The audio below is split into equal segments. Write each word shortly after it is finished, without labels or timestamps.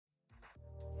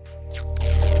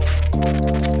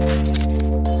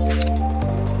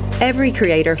Every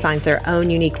creator finds their own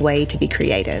unique way to be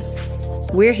creative.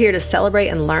 We're here to celebrate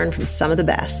and learn from some of the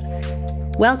best.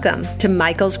 Welcome to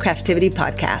Michael's Craftivity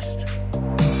Podcast.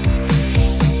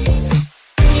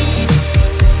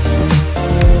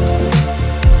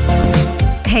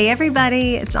 Hey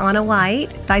everybody, it's Anna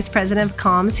White, Vice President of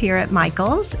Comms here at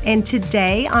Michael's. And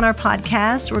today on our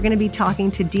podcast, we're going to be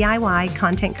talking to DIY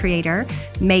content creator,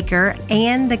 maker,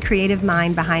 and the creative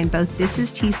mind behind both This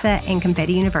Is Tisa and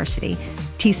Confetti University,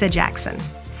 Tisa Jackson.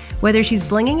 Whether she's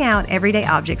blinging out everyday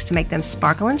objects to make them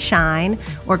sparkle and shine,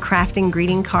 or crafting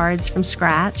greeting cards from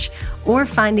scratch, or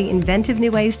finding inventive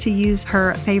new ways to use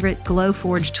her favorite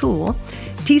Glowforge tool,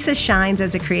 Tisa shines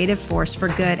as a creative force for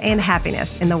good and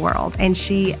happiness in the world, and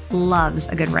she loves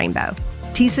a good rainbow.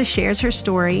 Tisa shares her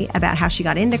story about how she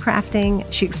got into crafting.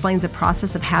 She explains the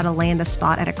process of how to land a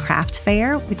spot at a craft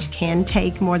fair, which can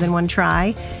take more than one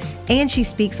try. And she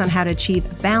speaks on how to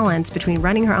achieve balance between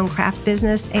running her own craft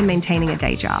business and maintaining a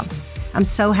day job. I'm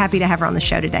so happy to have her on the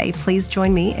show today. Please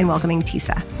join me in welcoming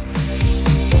Tisa.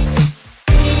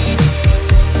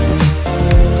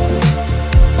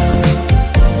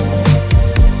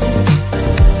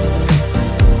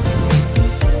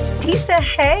 Tisa,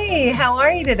 hey, how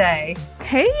are you today?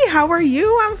 Hey, how are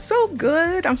you? I'm so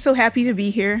good. I'm so happy to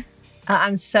be here.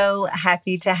 I'm so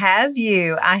happy to have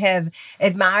you. I have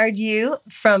admired you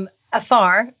from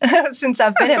afar since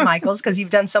I've been at Michael's because you've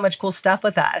done so much cool stuff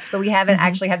with us, but we haven't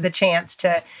actually had the chance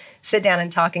to sit down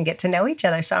and talk and get to know each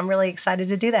other. So I'm really excited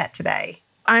to do that today.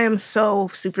 I am so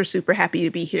super happy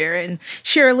to be here and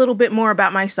share a little bit more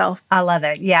about myself. I love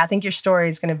it. Yeah, I think your story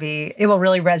is going to it will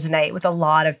really resonate with a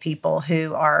lot of people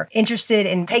who are interested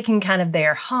in taking kind of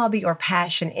their hobby or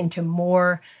passion into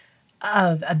more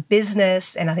of a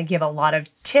business. And I think you have a lot of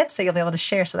tips that you'll be able to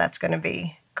share. So that's going to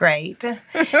be great.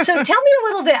 So tell me a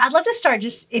little bit. I'd love to start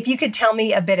just if you could tell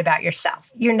me a bit about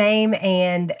yourself, your name,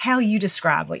 and how you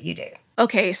describe what you do.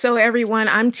 Okay, so everyone,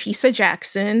 I'm Tisa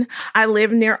Jackson. I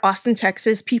live near Austin,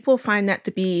 Texas. People find that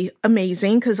to be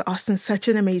amazing because Austin's such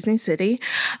an amazing city.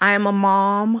 I am a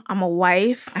mom. I'm a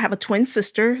wife. I have a twin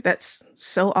sister. That's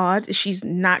so odd. She's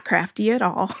not crafty at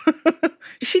all.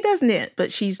 She does knit,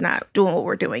 but she's not doing what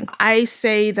we're doing. I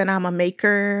say that I'm a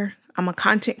maker. I'm a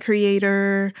content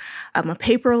creator. I'm a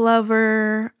paper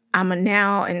lover. I'm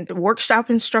a workshop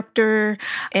instructor,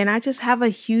 and I just have a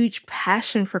huge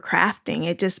passion for crafting.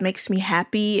 It just makes me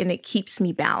happy and it keeps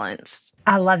me balanced.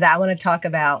 I love that. I want to talk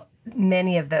about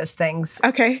many of those things.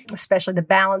 Okay. Especially the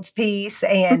balance piece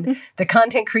and the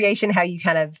content creation, how you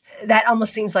that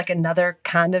almost seems like another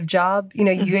kind of job. You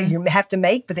know, you have to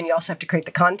make, but then you also have to create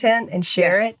the content and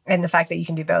share it. And the fact that you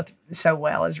can do both so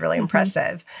well is really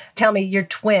impressive. Tell me, your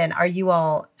twin, are you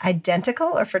all identical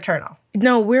or fraternal?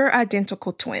 No, we're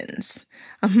identical twins.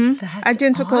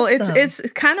 Identical. Awesome. It's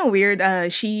kind of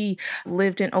weird. She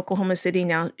lived in Oklahoma City.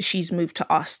 Now she's moved to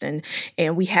Austin,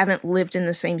 and we haven't lived in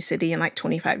the same city in like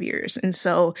 25 years. And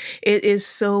so it is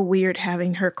so weird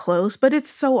having her close, but it's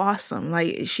so awesome.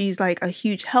 Like she's like a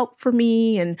huge help for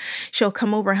me, and she'll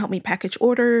come over and help me package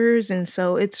orders. And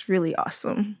so it's really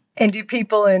awesome. And do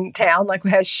people in town,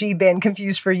 has she been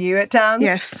confused for you at times?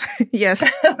 Yes.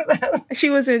 She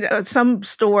was in some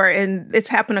store, and it's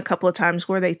happened a couple of times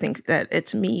where they think that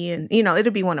it's me. And,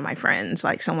 it'll be one of my friends,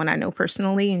 like someone I know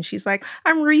personally. And she's like,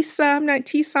 I'm Risa. I'm not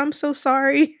Tisa. I'm so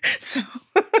sorry. So.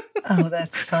 Oh,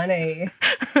 that's funny.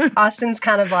 Austin's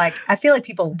kind of I feel like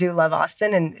people do love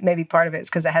Austin, and maybe part of it is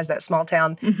because it has that small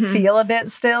town feel a bit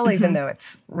still, even though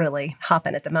it's really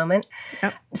hopping at the moment.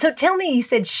 Yep. So tell me, you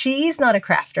said she's not a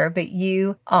crafter, but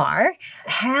you are.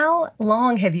 How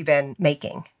long have you been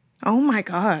making? Oh my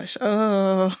gosh.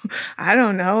 I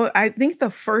don't know. I think the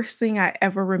first thing I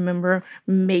ever remember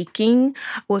making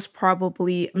was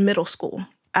probably middle school.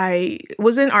 I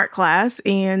was in art class,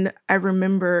 and I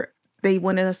remember they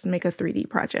wanted us to make a 3D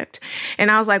project.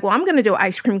 And I was like, well, I'm going to do an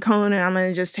ice cream cone, and I'm going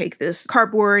to just take this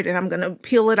cardboard and I'm going to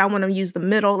peel it. I want to use the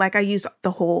middle. I used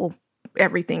the whole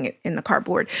everything in the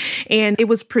cardboard. And it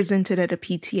was presented at a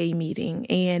PTA meeting,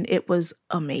 and it was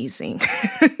amazing.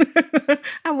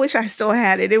 I wish I still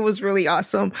had it. It was really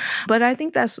awesome. But I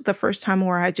think that's the first time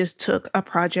where I just took a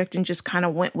project and just kind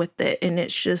of went with it. And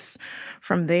it's just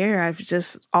from there, I've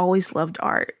just always loved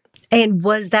art. And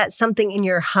was that something in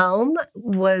your home?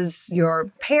 Was your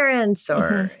parents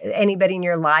or anybody in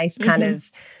your life kind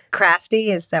of crafty?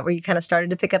 Is that where you kind of started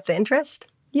to pick up the interest?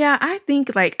 Yeah, I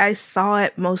think I saw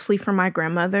it mostly from my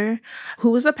grandmother,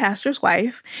 who was a pastor's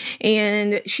wife,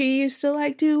 and she used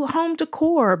to do home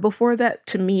decor before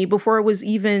it was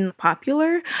even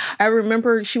popular. I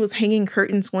remember she was hanging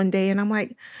curtains one day, and I'm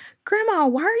like, Grandma,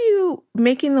 why are you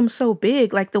making them so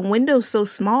big? Like the window's so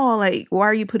small. Like, why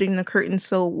are you putting the curtains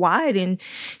so wide? And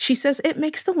she says, it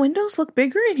makes the windows look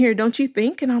bigger in here, don't you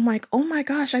think? And I'm like, oh my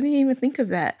gosh, I didn't even think of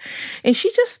that. And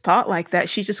she just thought like that.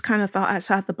 She just kind of thought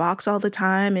outside the box all the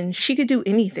time, and she could do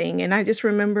anything. And I just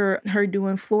remember her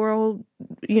doing floral,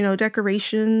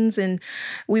 decorations, and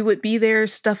we would be there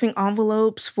stuffing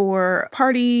envelopes for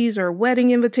parties or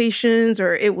wedding invitations,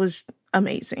 or it was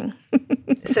amazing.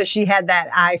 So she had that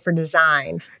eye for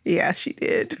design. Yeah, she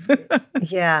did.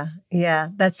 Yeah.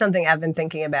 That's something I've been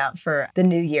thinking about for the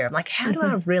new year. I'm like, how do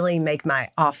I really make my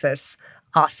office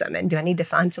awesome? And do I need to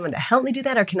find someone to help me do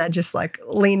that? Or can I just like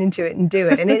lean into it and do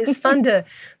it? And it is fun to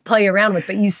play around with,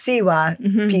 but you see why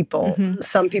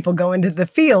some people go into the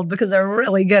field because they're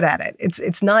really good at it.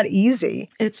 It's not easy.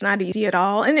 It's not easy at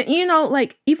all. And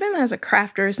like even as a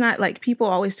crafter, it's not like people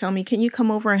always tell me, can you come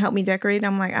over and help me decorate?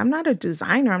 I'm like, I'm not a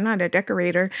designer. I'm not a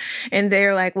decorator. And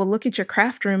they're like, well, look at your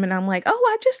craft room. And I'm like, oh,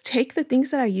 I just take the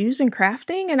things that I use in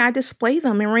crafting and I display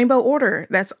them in rainbow order.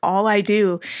 That's all I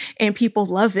do. And people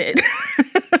love it.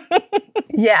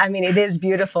 Yeah, I mean, it is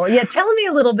beautiful. Yeah, tell me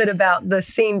a little bit about the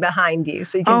scene behind you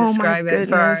so you can describe it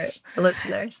for our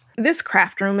listeners. This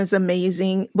craft room is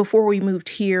amazing. Before we moved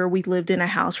here, we lived in a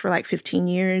house for like 15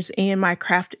 years, and my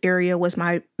craft area was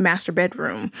my master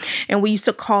bedroom. And we used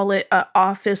to call it an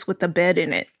office with a bed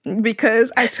in it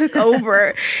because I took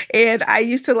over and I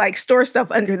used to like store stuff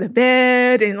under the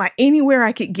bed and like anywhere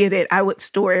I could get it, I would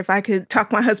store. If I could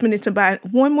talk my husband into buying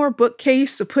one more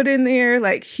bookcase to put in there,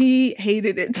 like he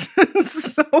hated it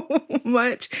so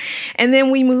much. And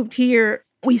then we moved here.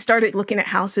 We started looking at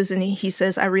houses and he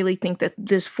says, I really think that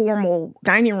this formal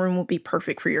dining room would be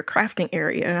perfect for your crafting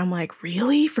area. And I'm like,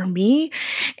 really? For me?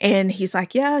 And he's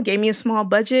like, yeah, gave me a small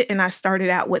budget. And I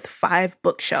started out with 5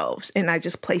 bookshelves and I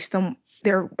just placed them.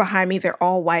 They're behind me. They're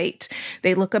all white.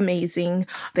 They look amazing.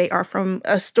 They are from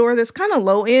a store that's kind of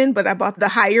low end, but I bought the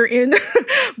higher end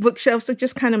bookshelves to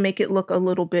just kind of make it look a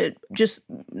little bit just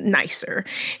nicer.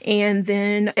 And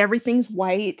then everything's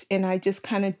white and I just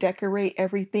kind of decorate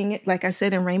everything. Like I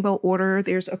said, in rainbow order,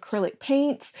 there's acrylic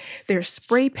paints, there's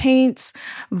spray paints,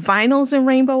 vinyls in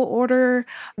rainbow order.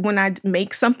 When I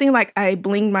make something, like I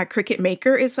bling my Cricut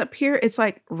Maker, it's up here. It's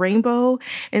like rainbow.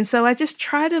 And so I just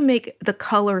try to make the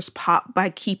colors pop by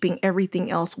keeping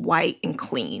everything else white and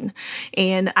clean.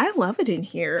 And I love it in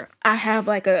here. I have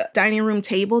like a dining room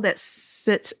table that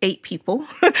sits 8 people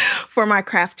for my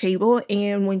craft table.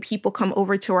 And when people come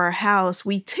over to our house,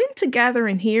 we tend to gather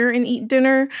in here and eat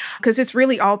dinner because it's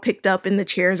really all picked up and the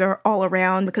chairs are all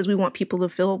around because we want people to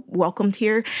feel welcomed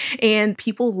here. And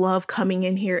people love coming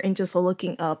in here and just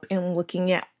looking up and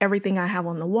looking at everything I have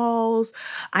on the walls.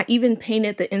 I even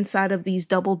painted the inside of these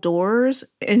double doors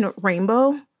in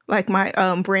rainbow, like my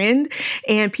brand,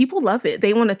 and people love it.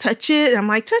 They want to touch it. I'm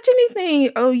like, touch anything.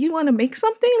 Oh, you want to make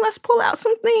something? Let's pull out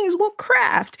some things. We'll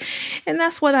craft. And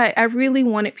that's what I really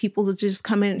wanted people to just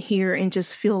come in here and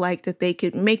just feel like that they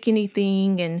could make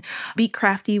anything and be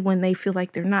crafty when they feel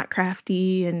like they're not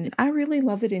crafty. And I really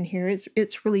love it in here.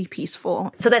 It's really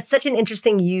peaceful. So that's such an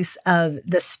interesting use of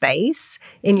the space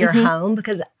in your home,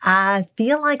 because I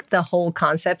feel like the whole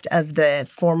concept of the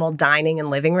formal dining and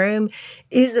living room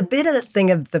is a bit of a thing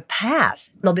of the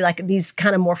past. There'll be like these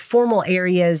kind of more formal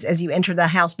areas as you enter the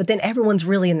house, but then everyone's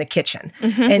really in the kitchen.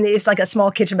 And it's like a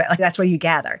small kitchen, but like that's where you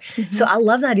gather. So I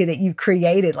love the idea that you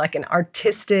created like an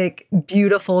artistic,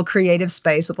 beautiful, creative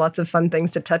space with lots of fun things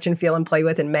to touch and feel and play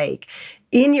with and make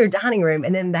in your dining room.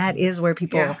 And then that is where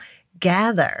people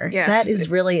gather. Yes. That is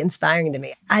really inspiring to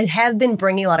me. I have been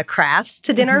bringing a lot of crafts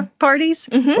to dinner parties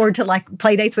or to like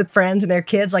play dates with friends and their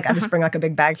kids. Like I just bring like a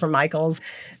big bag from Michael's,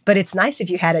 but it's nice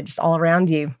if you had it just all around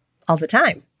you all the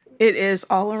time. It is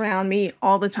all around me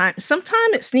all the time.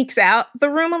 Sometimes it sneaks out the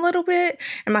room a little bit.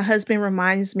 And my husband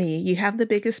reminds me, you have the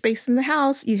biggest space in the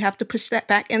house. You have to push that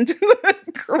back into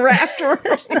the craft room.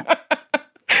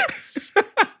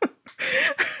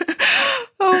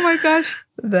 Oh my gosh.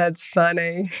 That's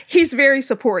funny. He's very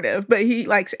supportive, but he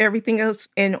likes everything else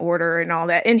in order and all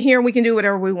that. And here we can do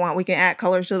whatever we want. We can add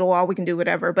colors to the wall. We can do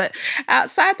whatever. But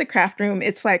outside the craft room,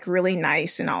 it's like really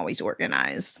nice and always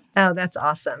organized. Oh, that's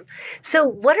awesome. So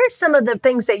what are some of the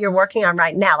things that you're working on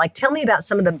right now? Like, tell me about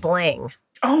some of the bling.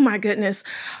 Oh my goodness.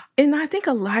 And I think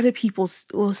a lot of people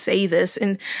will say this,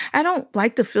 and I don't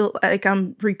like to feel like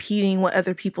I'm repeating what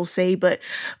other people say, but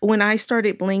when I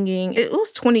started blinging, it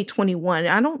was 2021.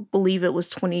 I don't believe it was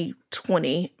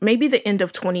 2020, maybe the end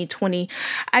of 2020.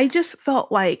 I just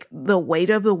felt like the weight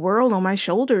of the world on my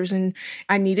shoulders, and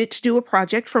I needed to do a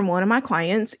project from one of my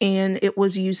clients, and it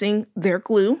was using their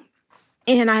glue.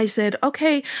 And I said,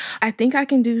 okay, I think I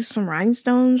can do some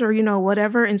rhinestones or,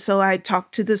 whatever. And so I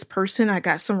talked to this person. I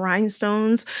got some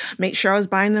rhinestones, make sure I was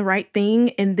buying the right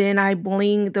thing. And then I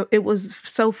it was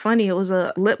so funny. It was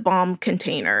a lip balm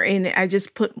container and I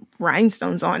just put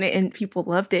rhinestones on it and people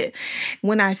loved it.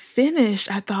 When I finished,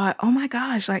 I thought, oh my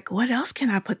gosh, like what else can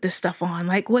I put this stuff on?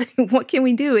 Like what can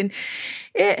we do? And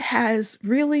it has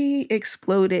really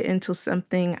exploded into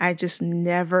something I just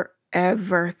never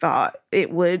ever thought it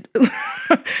would,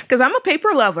 because I'm a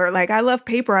paper lover. Like I love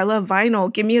paper. I love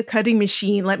vinyl. Give me a cutting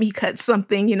machine. Let me cut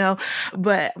something,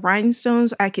 but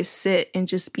rhinestones, I could sit and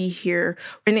just be here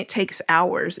and it takes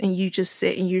hours and you just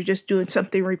sit and you're just doing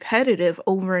something repetitive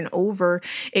over and over.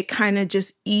 It kind of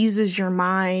just eases your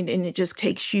mind and it just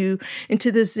takes you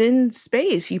into the Zen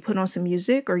space. You put on some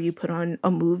music or you put on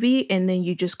a movie and then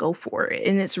you just go for it.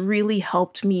 And it's really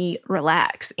helped me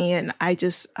relax. And I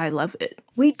love it.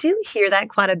 We do hear that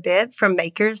quite a bit from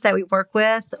makers that we work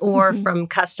with or from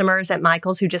customers at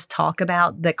Michael's who just talk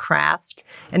about the craft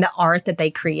and the art that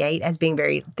they create as being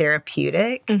very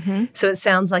therapeutic. So it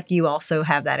sounds like you also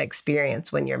have that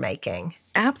experience when you're making.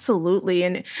 Absolutely.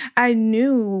 And I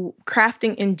knew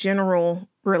crafting in general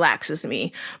relaxes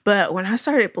me. But when I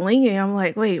started blinging, I'm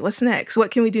like, wait, what's next?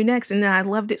 What can we do next? And then I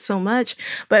loved it so much.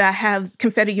 But I have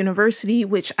Confetti University,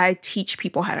 which I teach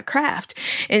people how to craft.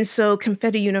 And so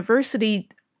Confetti University,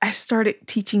 I started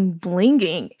teaching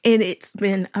blinging and it's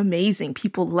been amazing.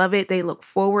 People love it. They look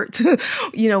forward to,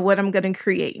 what I'm going to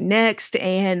create next.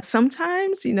 And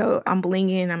sometimes, I'm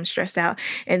blinging, I'm stressed out.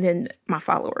 And then my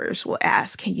followers will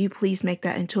ask, can you please make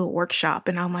that into a workshop?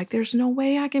 And I'm like, there's no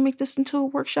way I can make this into a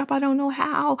workshop. I don't know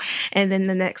how. And then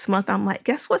the next month I'm like,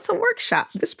 guess what's a workshop?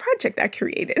 This project I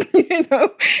created,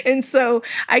 And so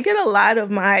I get a lot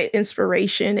of my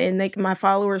inspiration and my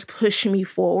followers push me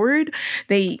forward.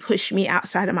 They push me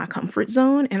outside of my comfort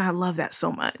zone. And I love that so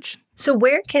much. So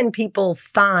where can people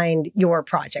find your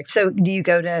project? So do you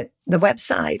go to the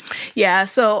website? Yeah.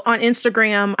 So on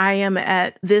Instagram, I am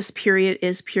at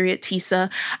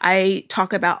 @Tisa. I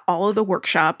talk about all of the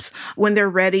workshops. When they're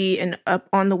ready and up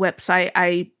on the website,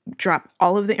 I drop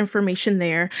all of the information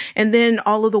there. And then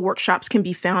all of the workshops can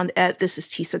be found at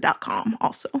thisistisa.com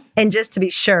also. And just to be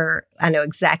sure, I know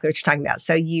exactly what you're talking about.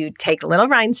 So you take little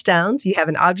rhinestones, you have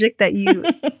an object that you...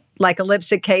 like a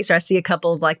lipstick case, or I see a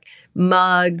couple of like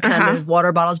mug kind of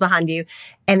water bottles behind you.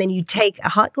 And then you take a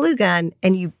hot glue gun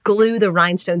and you glue the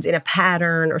rhinestones in a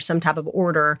pattern or some type of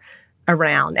order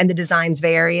around. And the designs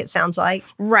vary, it sounds like.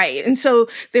 Right. And so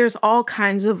there's all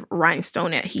kinds of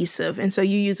rhinestone adhesive. And so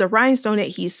you use a rhinestone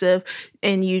adhesive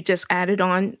and you just add it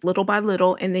on little by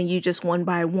little. And then you just one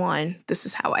by one, this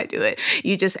is how I do it.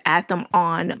 You just add them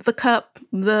on the cup,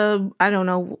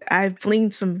 I've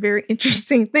blinged some very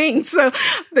interesting things. So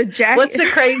the jacket. What's the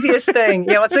craziest thing?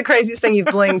 Yeah. What's the craziest thing you've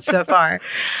blinged so far?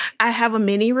 I have a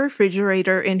mini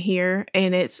refrigerator in here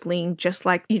and it's blinged just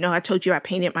like, I told you I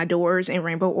painted my doors in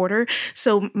rainbow order.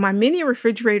 So my mini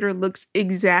refrigerator looks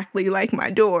exactly like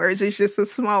my doors. It's just a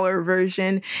smaller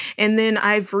version. And then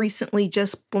I've recently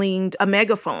just blinged a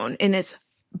megaphone and it's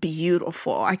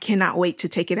beautiful. I cannot wait to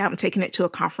take it out. I'm taking it to a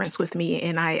conference with me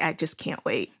and I just can't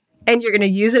wait. And you're going to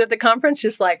use it at the conference,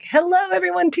 just like, hello,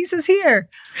 everyone, Tisa's here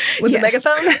with the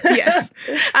megaphone? Yes.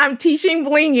 I'm teaching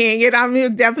blinging and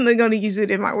I'm definitely going to use it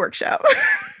in my workshop.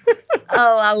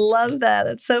 Oh, I love that.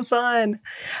 That's so fun.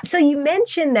 So you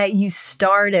mentioned that you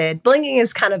started, blinging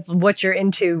is kind of what you're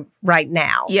into right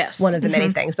now. Yes. One of the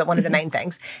many things, but one of the main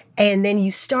things. And then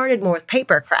you started more with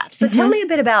paper crafts. So tell me a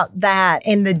bit about that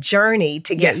and the journey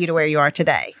to get you to where you are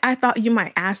today. I thought you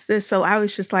might ask this. So I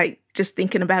was just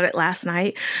thinking about it last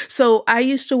night. So I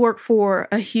used to work for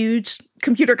a huge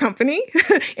computer company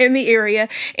in the area.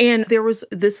 And there was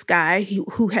this guy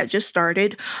who had just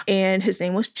started and his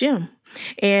name was Jim.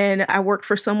 And I worked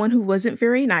for someone who wasn't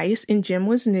very nice and Jim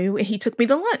was new and he took me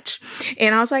to lunch.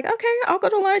 And I was like, okay, I'll go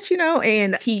to lunch,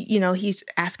 and he's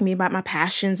asking me about my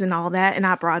passions and all that. And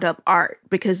I brought up art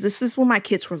because this is when my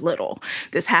kids were little.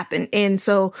 This happened. And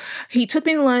so he took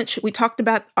me to lunch. We talked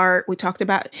about art. We talked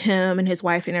about him and his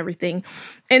wife and everything.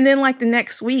 And then like the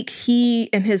next week, he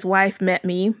and his wife met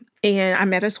me. And I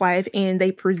met his wife and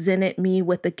they presented me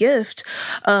with the gift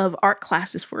of art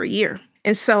classes for a year.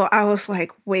 And so I was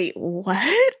like, wait,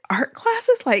 what? Art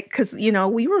classes? Like, because,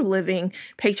 we were living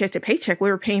paycheck to paycheck. We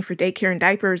were paying for daycare and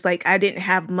diapers. Like, I didn't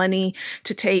have money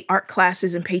to take art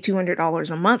classes and pay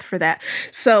 $200 a month for that.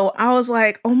 So I was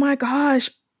like, oh my gosh,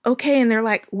 okay. And they're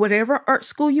like, whatever art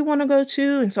school you want to go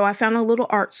to. And so I found a little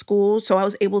art school. So I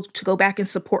was able to go back and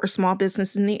support a small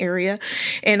business in the area.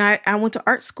 And I went to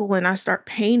art school and I started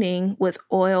painting with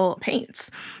oil paints.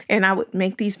 And I would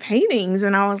make these paintings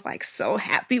and I was like so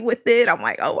happy with it. I'm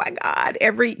like, oh my God,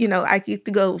 I get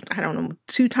to go, I don't know,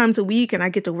 2 times a week and I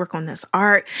get to work on this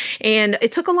art. And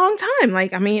it took a long time.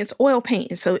 It's oil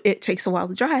paint. So it takes a while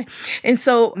to dry. And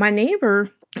so my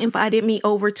neighbor invited me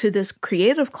over to this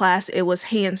creative class. It was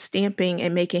hand stamping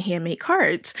and making handmade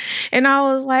cards. And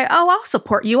I was like, oh, I'll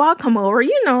support you. I'll come over,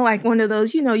 like one of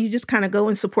those, you just kind of go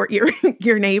and support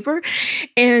your neighbor.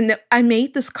 And I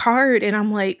made this card and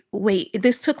I'm like, wait,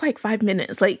 this took like 5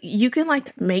 minutes. Like you can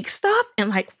like make stuff in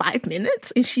like 5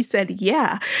 minutes. And she said,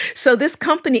 yeah. So this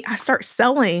company, I start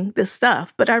selling this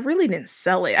stuff, but I really didn't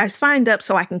sell it. I signed up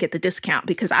so I can get the discount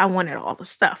because I wanted all the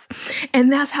stuff. And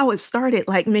that's how it started,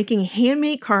 like making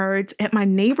handmade cards at my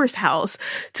neighbor's house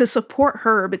to support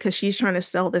her because she's trying to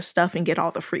sell this stuff and get all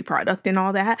the free product and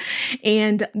all that.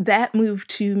 And that moved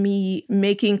to me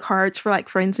making cards for like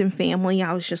friends and family.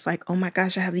 I was just like, oh my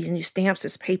gosh, I have these new stamps,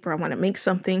 this paper, I want to make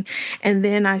something. And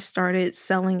then I started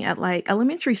selling at like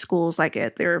elementary schools, like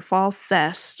at their fall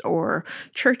fest or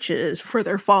churches for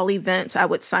their fall events. I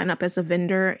would sign up as a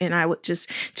vendor and I would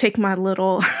just take my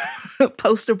little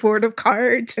poster board of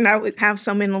cards and I would have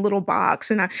some in a little box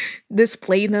and I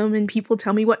display them and people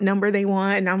tell me what number they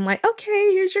want. And I'm like,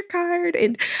 okay, here's your card.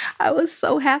 And I was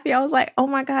so happy. I was like, oh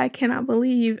my God, I cannot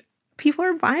believe people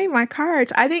are buying my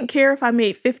cards. I didn't care if I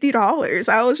made $50.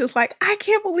 I was just like, I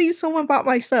can't believe someone bought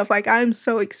my stuff. Like, I'm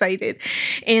so excited.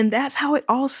 And that's how it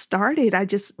all started. I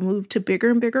just moved to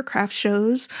bigger and bigger craft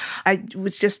shows. I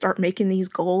would just start making these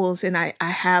goals and I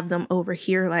have them over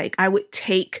here. Like I would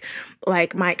take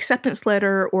like my acceptance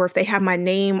letter, or if they have my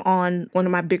name on one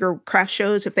of my bigger craft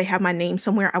shows, if they have my name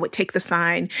somewhere, I would take the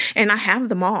sign and I have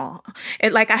them all.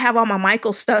 And like I have all my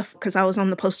Michael stuff because I was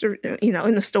on the poster,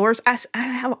 in the stores. I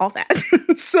have all that.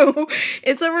 So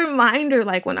it's a reminder,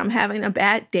 like when I'm having a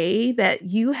bad day, that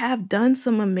you have done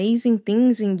some amazing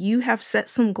things and you have set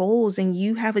some goals and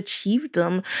you have achieved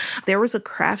them. There was a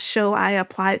craft show I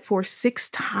applied for 6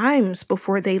 times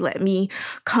before they let me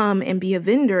come and be a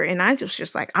vendor. And I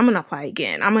just like, I'm going to apply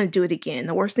again. I'm going to do it again.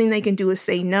 The worst thing they can do is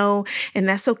say no. And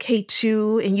that's okay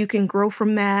too. And you can grow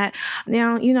from that.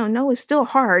 Now, no is still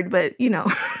hard, but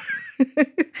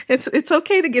it's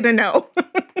okay to get a no.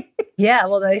 Yeah,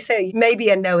 well, they say maybe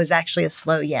a no is actually a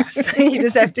slow yes. You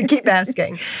just have to keep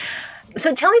asking.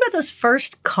 So tell me about those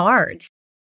first cards.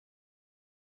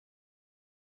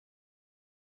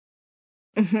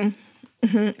 Mm-hmm.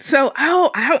 Mm-hmm. So,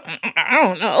 I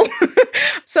don't know.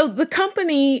 So the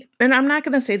company, and I'm not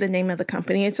going to say the name of the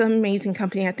company. It's an amazing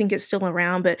company. I think it's still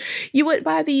around, but you would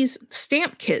buy these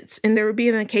stamp kits and there would be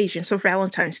an occasion. So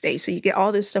Valentine's Day. So you get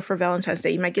all this stuff for Valentine's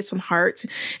Day. You might get some hearts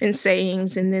and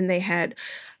sayings. And then they had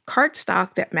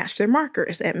cardstock that matched their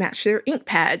markers, that matched their ink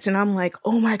pads. And I'm like,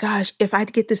 oh my gosh, if I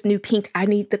get this new pink, I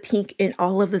need the pink in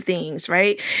all of the things,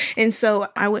 right? And so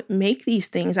I would make these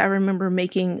things. I remember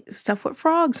making stuff with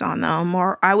frogs on them,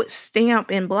 or I would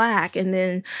stamp in black and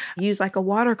then use like a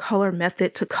watercolor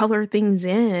method to color things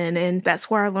in. And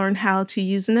that's where I learned how to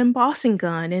use an embossing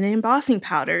gun and embossing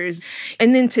powders.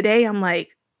 And then today I'm like,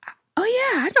 oh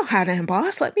yeah, I know how to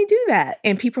emboss. Let me do that.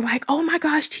 And people are like, oh my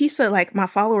gosh, Tisa, like my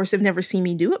followers have never seen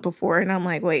me do it before. And I'm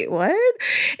like, wait, what?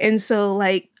 And so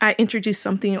like I introduced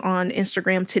something on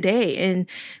Instagram today and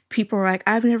people are like,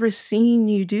 I've never seen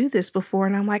you do this before.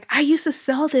 And I'm like, I used to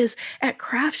sell this at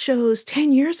craft shows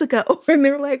 10 years ago. And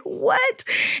they're like, what?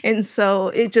 And so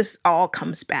it just all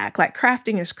comes back. Like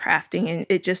crafting is crafting and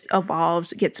it just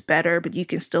evolves, gets better, but you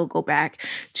can still go back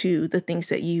to the things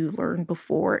that you learned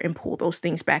before and pull those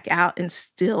things back out and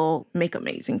still make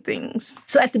amazing things.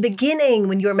 So at the beginning,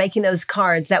 when you were making those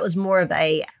cards, that was more of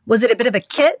was it a bit of a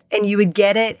kit and you would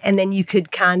get it and then you could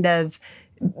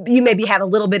you maybe have a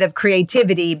little bit of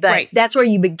creativity, but right. That's where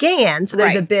you began. So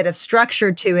there's right. a bit of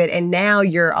structure to it. And now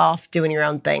you're off doing your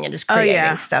own thing and just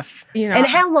creating stuff. And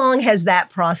how long has that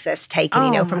process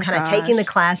taken, from kind of taking the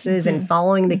classes and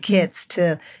following the kits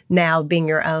to now being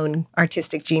your own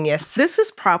artistic genius? This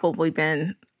has probably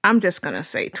been, I'm just going to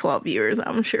say 12 years.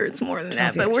 I'm sure it's more than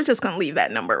that, but we're just going to leave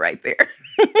that number right there.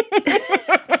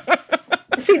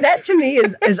 See, that to me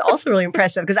is also really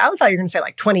impressive because I thought you were going to say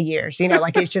like 20 years,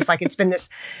 like it's just like it's been this,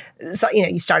 so,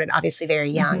 you started obviously very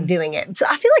young doing it. So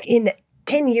I feel like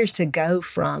 10 years to go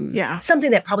from Yeah.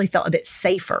 something that probably felt a bit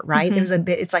safer, right? Mm-hmm. There was a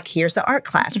bit, it's like, here's the art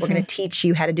class. We're going to teach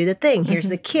you how to do the thing. Here's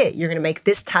the kit. You're going to make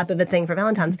this type of a thing for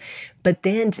Valentine's. But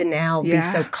then to now be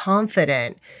so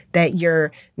confident that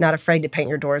you're not afraid to paint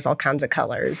your doors all kinds of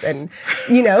colors and,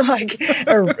 like,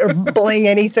 or bling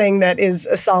anything that is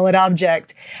a solid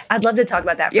object. I'd love to talk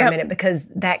about that for a minute, because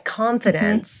that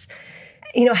confidence,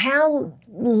 how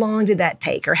long did that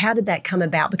take, or how did that come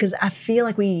about? Because I feel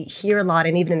like we hear a lot,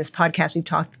 and even in this podcast, we've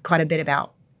talked quite a bit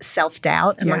about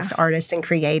self-doubt amongst artists and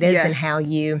creatives, and how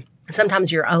you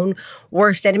sometimes your own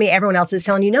worst enemy, everyone else is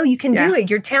telling you, no, you can do it.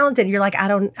 You're talented. You're like, I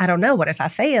don't know. What if I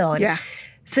fail? And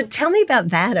so tell me about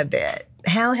that a bit.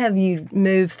 How have you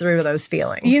moved through those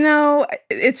feelings?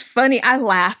 It's funny. I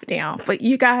laugh now, but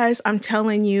you guys, I'm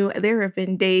telling you, there have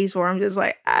been days where I'm just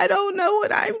like, I don't know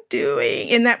what I'm doing.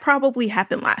 And that probably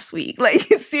happened last week. Like,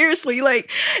 seriously,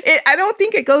 I don't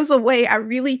think it goes away. I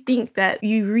really think that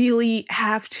you really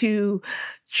have to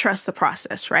trust the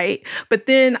process, right? But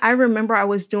then I remember I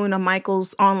was doing a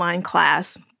Michael's online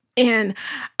class. And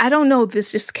I don't know,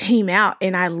 this just came out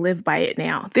and I live by it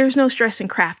now. There's no stress in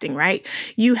crafting, right?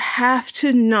 You have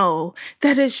to know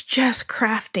that it's just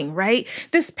crafting, right?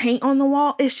 This paint on the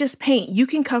wall, it's just paint. You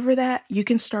can cover that. You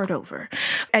can start over.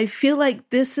 I feel like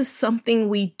this is something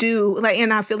we do,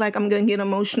 and I feel like I'm going to get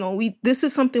emotional. This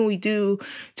is something we do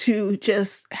to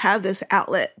just have this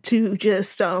outlet, to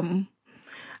just,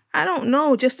 I don't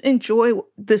know, just enjoy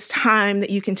this time that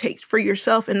you can take for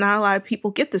yourself. And not a lot of people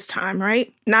get this time,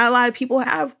 right? Not a lot of people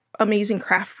have amazing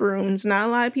craft rooms. Not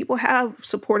a lot of people have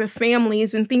supportive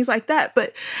families and things like that.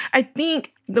 But I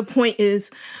think the point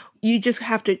is you just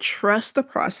have to trust the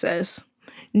process.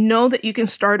 Know that you can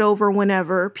start over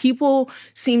whenever. People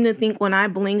seem to think when I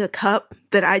bling a cup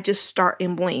that I just start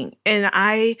and bling. And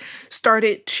I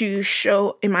started to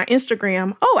show in my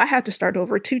Instagram, I had to start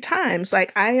over 2 times.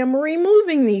 Like, I am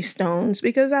removing these stones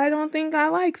because I don't think I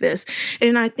like this.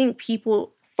 And I think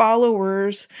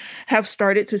followers have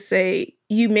started to say,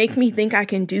 you make me think I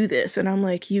can do this. And I'm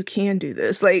like, you can do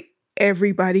this.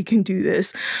 Everybody can do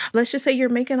this. Let's just say you're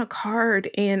making a card,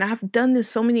 and I've done this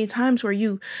so many times where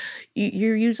you're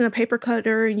using a paper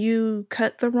cutter and you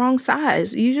cut the wrong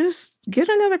size. You just get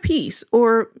another piece,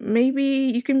 or maybe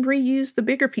you can reuse the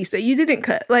bigger piece that you didn't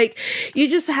cut. You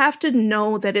just have to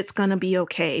know that it's going to be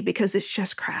okay, because it's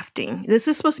just crafting. This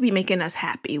is supposed to be making us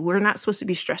happy. We're not supposed to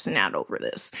be stressing out over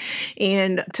this.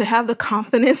 And to have the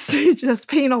confidence to just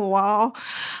paint a wall,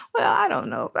 well, I don't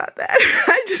know about that.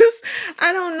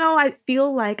 I don't know. I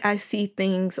feel like I see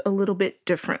things a little bit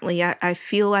differently. I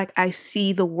feel like I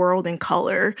see the world in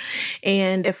color.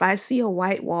 And if I see a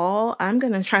white wall, I'm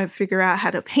going to try to figure out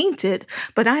how to paint it.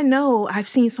 But I know I've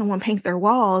seen someone paint their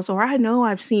walls, or I know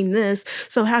I've seen this.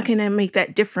 So how can I make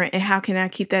that different? And how can I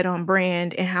keep that on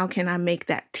brand? And how can I make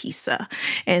that Tisa?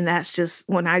 And that's just,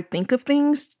 when I think of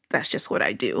things, that's just what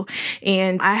I do.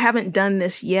 And I haven't done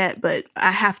this yet, but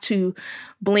I have to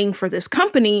bling for this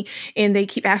company, and they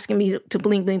keep asking me to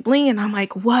bling, bling, bling. And I'm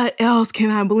like, what else can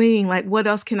I bling? What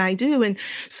else can I do? And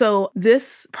so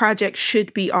this project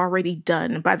should be already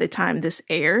done by the time this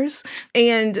airs.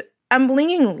 And I'm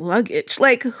blinging luggage.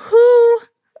 What in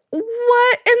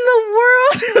the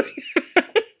world?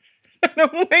 And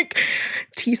I'm like,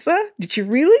 Tisa, did you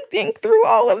really think through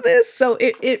all of this? So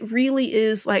it really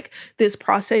is this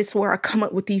process where I come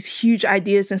up with these huge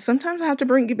ideas, and sometimes I have to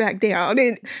bring it back down.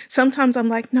 And sometimes I'm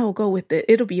like, no, go with it.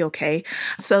 It'll be okay.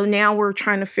 So now we're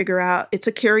trying to figure out, it's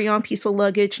a carry-on piece of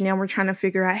luggage. Now we're trying to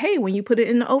figure out, hey, when you put it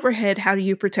in the overhead, how do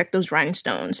you protect those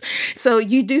rhinestones? So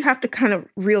you do have to kind of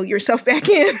reel yourself back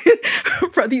in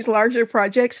for these larger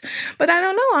projects. But I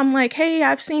don't know. I'm like, hey,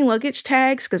 I've seen luggage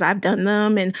tags because I've done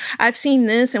them, and I've seen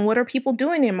this, and what are people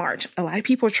doing in March? A lot of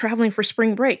people are traveling for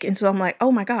spring break. And so I'm like,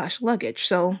 oh my gosh, luggage.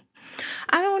 So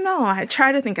I don't know. I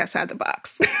try to think outside the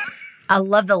box. I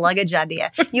love the luggage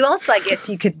idea. You also, I guess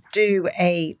you could do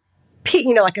a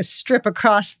strip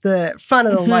across the front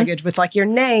of the luggage with your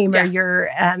name or your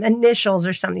initials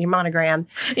or something, your monogram.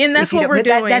 And that's what we're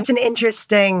doing. That's an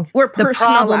interesting. We're personalizing. The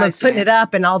problem of putting it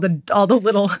up and all the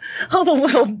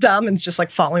little diamonds just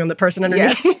falling on the person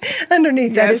underneath. Yes.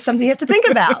 Underneath that is something you have to think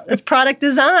about. It's product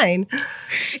design.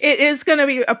 It is going to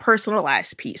be a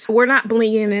personalized piece. We're not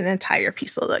blinging an entire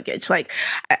piece of luggage.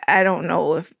 I don't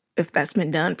know if that's been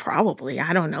done, probably.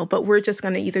 I don't know. But we're just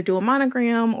going to either do a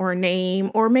monogram or a name,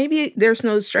 or maybe there's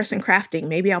no stress in crafting.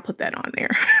 Maybe I'll put that on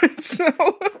there. So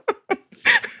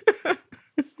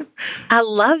I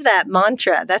love that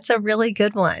mantra. That's a really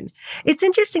good one. It's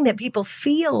interesting that people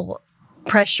feel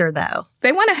pressure, though.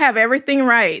 They want to have everything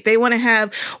right. They want to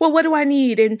have, well, what do I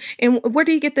need? And where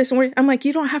do you get this? And I'm like,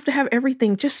 you don't have to have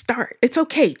everything. Just start. It's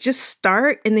okay. Just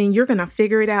start. And then you're going to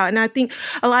figure it out. And I think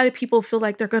a lot of people feel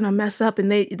like they're going to mess up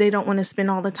and they don't want to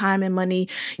spend all the time and money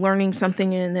learning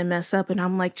something and then mess up. And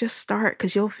I'm like, just start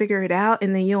because you'll figure it out.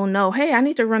 And then you'll know, hey, I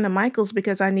need to run to Michael's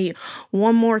because I need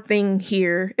one more thing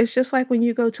here. It's just like when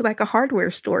you go to like a hardware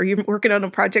store, you're working on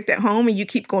a project at home and you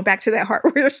keep going back to that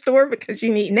hardware store because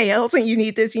you need nails and you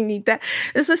need this, you need that.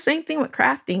 It's the same thing with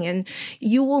crafting, and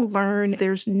you will learn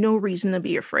there's no reason to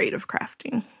be afraid of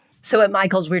crafting. So at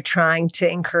Michael's, we're trying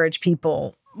to encourage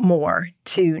people more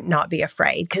to not be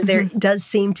afraid because there does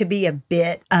seem to be a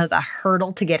bit of a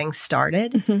hurdle to getting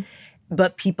started.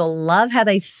 But people love how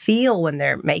they feel when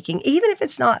they're making, even if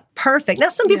it's not perfect. Now,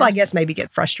 some people, I guess, maybe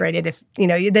get frustrated if,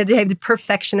 they have the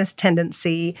perfectionist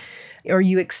tendency or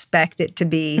you expect it to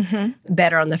be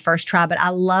better on the first try. But I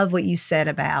love what you said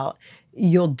about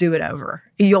you'll do it over.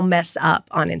 You'll mess up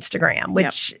on Instagram,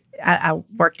 which I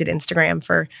worked at Instagram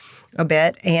for a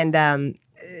bit. And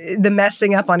the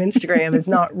messing up on Instagram is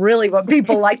not really what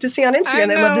people like to see on Instagram.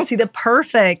 They love to see the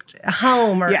perfect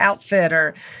home or outfit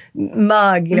or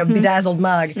mug, bedazzled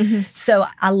mug. So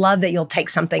I love that you'll take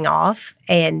something off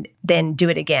and then do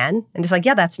it again and just like,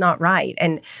 that's not right.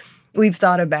 And we've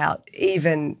thought about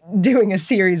even doing a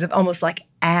series of almost like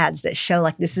ads that show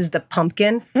like this is the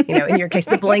pumpkin, in your case,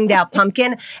 the blinged out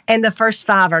pumpkin. And the first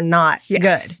 5 are not good.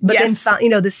 But then,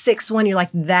 the sixth one, you're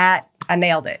like, that, I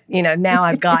nailed it. Now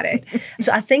I've got it.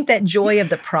 So I think that joy of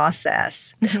the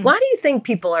process. Why do you think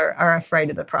people are afraid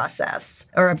of the process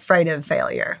or afraid of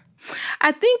failure?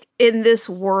 I think in this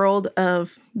world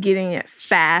of getting it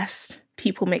fast,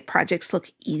 people make projects look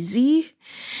easy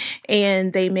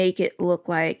and they make it look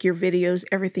like your videos,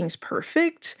 everything's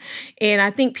perfect. And I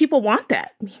think people want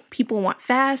that. People want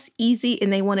fast, easy,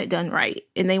 and they want it done right.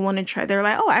 And they want to try, they're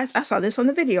like, oh, I saw this on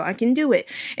the video, I can do it.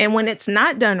 And when it's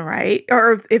not done right,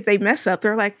 or if they mess up,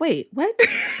 they're like, wait, what?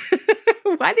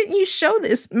 Why didn't you show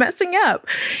this messing up?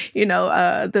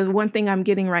 The one thing I'm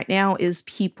getting right now is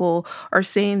people are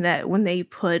saying that when they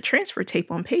put transfer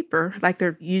tape on paper, like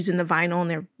they're using the vinyl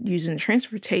and they're using the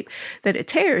transfer tape, that it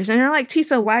tears. And they're like,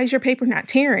 Tisa, why is your paper not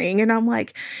tearing? And I'm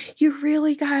like, you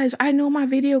really, guys, I know my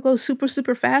video goes super,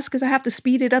 super fast because I have to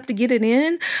speed it up to get it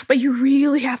in, but you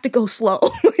really have to go slow.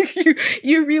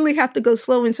 You really have to go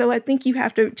slow. And so I think you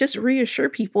have to just reassure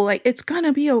people, like, it's going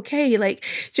to be okay. Like,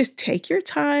 just take your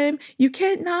time. You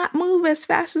cannot move as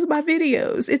fast as my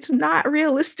videos. It's not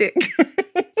realistic.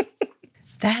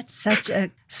 That's such a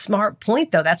smart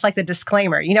point, though. That's like the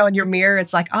disclaimer. In your mirror,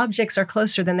 it's like objects are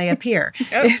closer than they appear.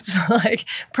 It's like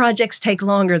projects take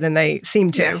longer than they seem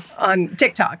to on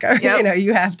TikTok.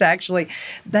 You have to actually,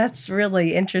 that's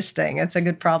really interesting. It's a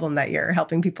good problem that you're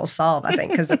helping people solve, I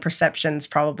think, because the perceptions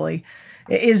probably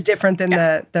is different than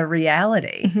the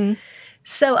reality.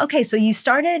 So, okay, so you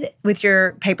started with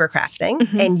your paper crafting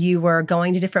and you were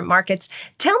going to different markets.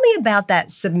 Tell me about that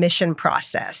submission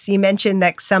process. You mentioned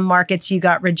that some markets you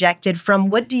got rejected from.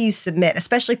 What do you submit,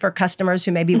 especially for customers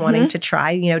who may be wanting to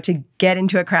try, to get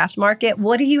into a craft market?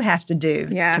 What do you have to do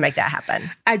to make that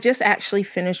happen? I just actually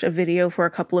finished a video for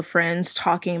a couple of friends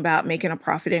talking about making a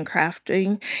profit in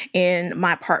crafting. And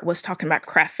my part was talking about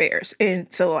craft fairs.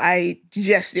 And so I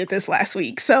just did this last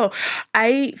week. So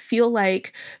I feel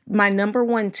like my number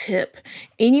one tip,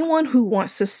 anyone who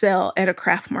wants to sell at a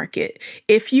craft market,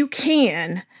 if you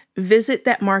can, visit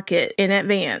that market in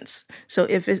advance. So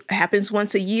if it happens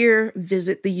once a year,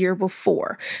 visit the year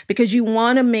before, because you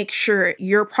want to make sure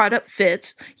your product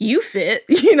fits, you fit,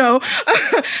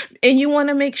 and you want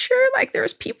to make sure like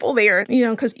there's people there,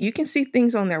 because you can see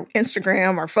things on their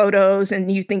Instagram or photos and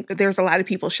you think that there's a lot of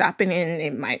people shopping and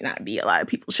it might not be a lot of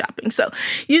people shopping. So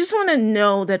you just want to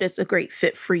know that it's a great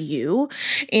fit for you.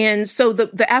 And so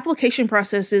the application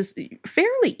process is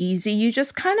fairly easy. You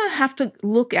just kind of have to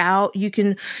look out. You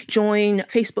can join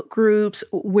Facebook groups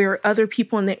where other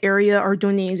people in the area are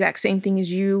doing the exact same thing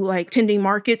as you, like tending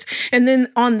markets. And then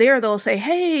on there, they'll say,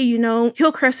 hey,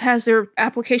 Hillcrest has their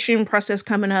application process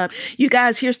coming up. You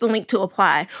guys, here's the link to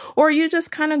apply. Or you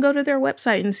just kind of go to their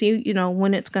website and see,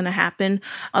 when it's going to happen.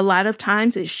 A lot of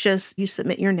times it's just you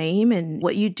submit your name and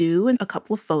what you do and a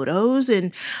couple of photos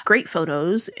and great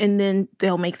photos, and then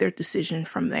they'll make their decision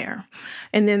from there.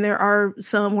 And then there are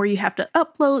some where you have to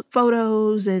upload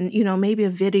photos and, maybe a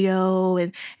video,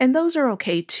 and those are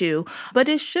okay too. But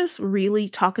it's just really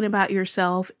talking about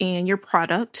yourself and your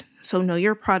product. So know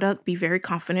your product, be very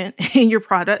confident in your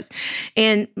product.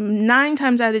 And 9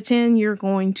 times out of 10, you're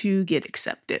going to get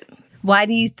accepted. Why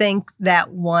do you think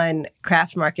that one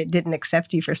craft market didn't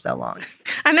accept you for so long?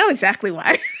 I know exactly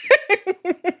why.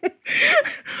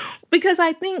 Because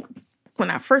I think when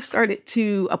I first started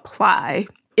to apply,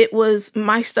 it was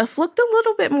my stuff looked a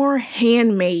little bit more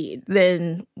handmade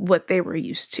than what they were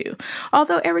used to.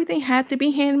 Although everything had to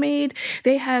be handmade,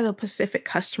 they had a Pacific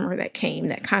customer that came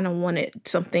that kind of wanted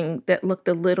something that looked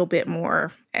a little bit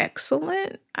more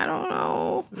excellent. I don't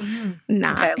know.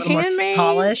 Not Okay, a little handmade. more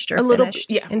polished or a little finished.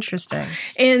 yeah. Interesting.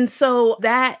 And so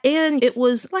and it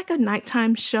was like a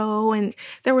nighttime show and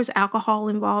there was alcohol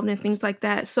involved and things like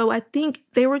that. So I think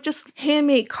they were just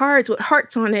handmade cards with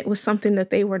hearts on it was something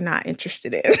that they were not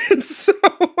interested in.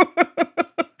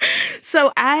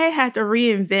 So I had to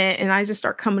reinvent and I just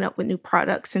start coming up with new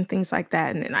products and things like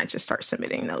that. And then I just start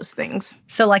submitting those things.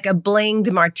 So like a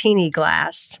blinged martini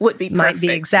glass Would be might be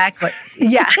perfect. exactly.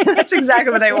 Yeah, that's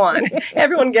exactly what they want.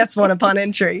 Everyone gets one upon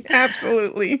entry.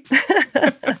 Absolutely.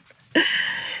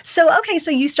 So, okay,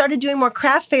 so you started doing more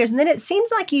craft fairs, and then it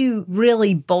seems like you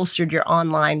really bolstered your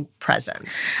online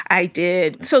presence. I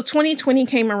did. So 2020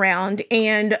 came around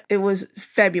and it was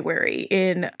February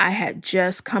and I had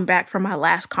just come back from my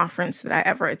last conference that I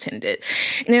ever attended.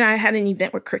 And then I had an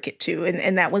event with Cricket too.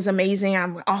 And that was amazing.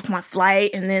 I'm off my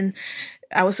flight and then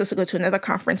I was supposed to go to another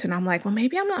conference and I'm like, well,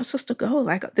 maybe I'm not supposed to go.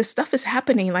 Like this stuff is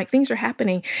happening, like things are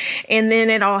happening. And then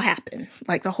it all happened.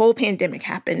 Like the whole pandemic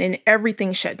happened and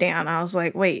everything shut down. I was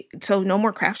like, wait, so no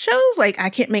more craft shows? Like I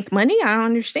can't make money? I don't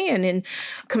understand. And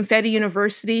Confetti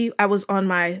University, I was on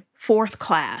my 4th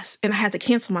class and I had to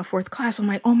cancel my 4th class. I'm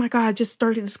like, oh my God, I just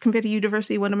started this Confetti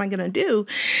University. What am I going to do?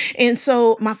 And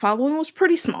so my following was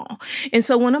pretty small. And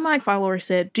so one of my followers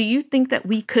said, do you think that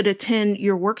we could attend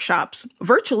your workshops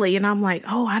virtually? And I'm like,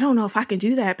 oh, I don't know if I can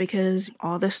do that because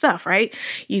all this stuff, right?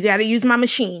 You got to use my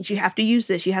machines. You have to use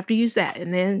this. You have to use that.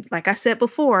 And then, like I said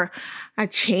before, I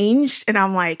changed and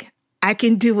I'm like, I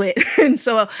can do it. And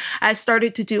so I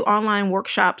started to do online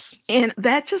workshops and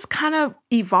that just kind of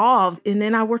evolved. And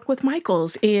then I worked with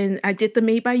Michaels and I did the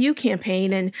Made by You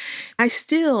campaign. And I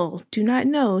still do not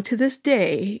know to this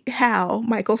day how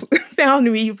Michaels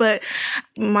found me, but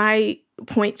my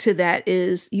point to that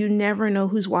is you never know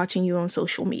who's watching you on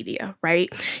social media, right?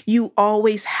 You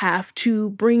always have to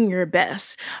bring your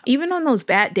best. Even on those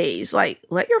bad days, like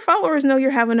let your followers know you're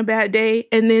having a bad day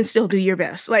and then still do your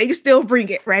best, like still bring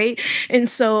it, right? And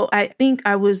so I think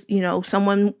I was,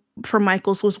 someone from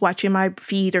Michaels was watching my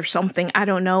feed or something. I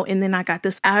don't know. And then I got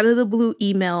this out of the blue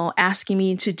email asking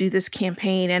me to do this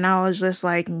campaign. And I was just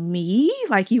like, me?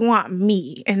 Like, you want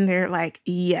me? And they're like,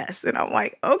 yes. And I'm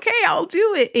like, okay, I'll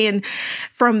do it. And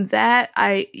from that,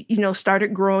 I,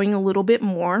 started growing a little bit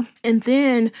more. And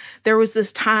then there was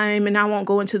this time, and I won't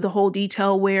go into the whole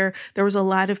detail, where there was a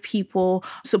lot of people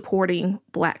supporting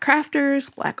Black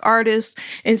crafters, Black artists.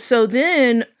 And so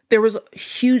then there was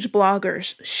huge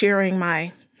bloggers sharing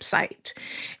my site.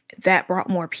 That brought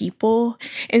more people.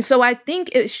 And so I think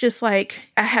it's just like,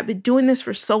 I had been doing this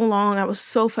for so long. I was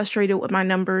so frustrated with my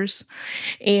numbers.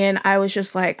 And I was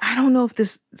just like, I don't know if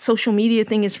this social media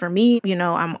thing is for me.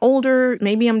 I'm older.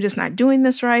 Maybe I'm just not doing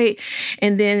this right.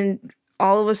 And then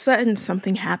all of a sudden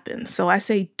something happened. So I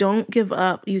say, don't give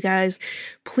up, you guys.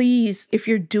 Please, if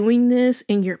you're doing this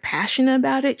and you're passionate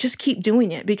about it, just keep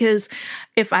doing it. Because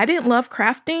if I didn't love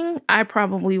crafting, I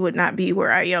probably would not be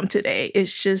where I am today.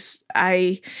 It's just,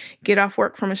 I get off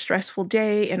work from a stressful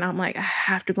day and I'm like, I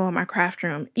have to go in my craft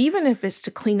room. Even if it's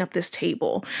to clean up this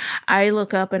table, I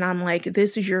look up and I'm like,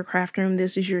 this is your craft room.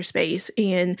 This is your space.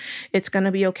 And it's going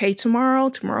to be okay tomorrow.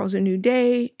 Tomorrow's a new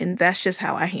day. And that's just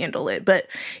how I handle it. But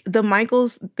the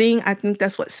Michaels thing, I think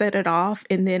that's what set it off.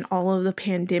 And then all of the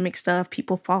pandemic stuff,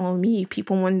 people follow me,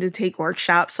 people wanted to take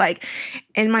workshops,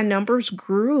 and my numbers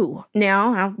grew.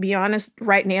 Now, I'll be honest,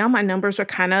 right now, my numbers are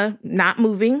kind of not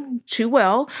moving too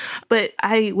well, but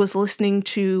I was listening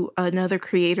to another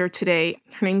creator today.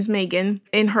 Her name's Megan.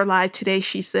 In her live today,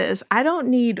 she says, I don't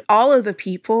need all of the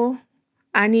people.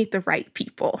 I need the right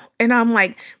people. And I'm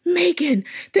like, Megan,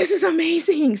 this is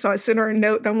amazing. So I sent her a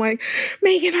note and I'm like,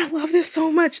 Megan, I love this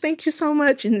so much. Thank you so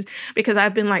much. And because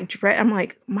I've been I'm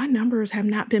like, my numbers have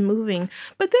not been moving,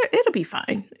 but it'll be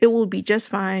fine. It will be just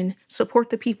fine.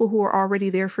 Support the people who are already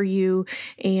there for you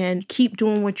and keep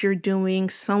doing what you're doing.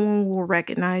 Someone will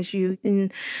recognize you.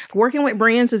 And working with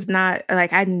brands is not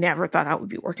like, I never thought I would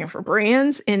be working for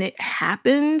brands, and it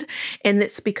happened. And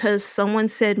it's because someone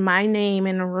said my name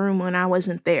in a room when I wasn't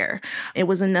there. It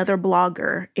was another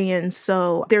blogger. And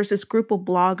so there's this group of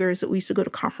bloggers that we used to go to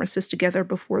conferences together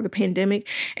before the pandemic.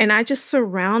 And I just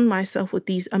surround myself with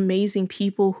these amazing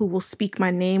people who will speak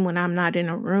my name when I'm not in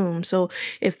a room. So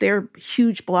if they're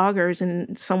huge bloggers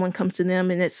and someone comes to them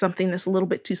and it's something that's a little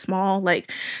bit too small,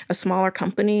 like a smaller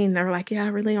company, and they're like, yeah, I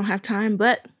really don't have time,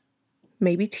 but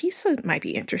maybe Tisa might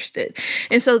be interested.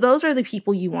 And so those are the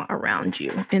people you want around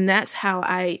you. And that's how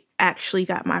I actually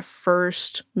got my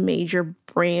first major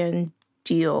brand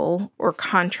deal or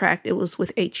contract. It was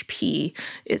with HP.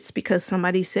 It's because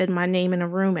somebody said my name in a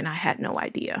room and I had no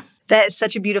idea. That is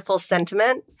such a beautiful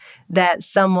sentiment that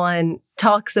someone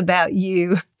talks about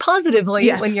you positively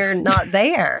when you're not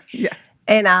there. Yeah.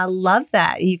 And I love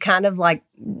that. You kind of like,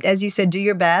 as you said, do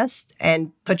your best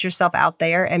and put yourself out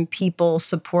there, and people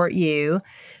support you,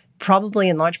 probably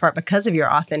in large part because of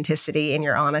your authenticity and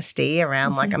your honesty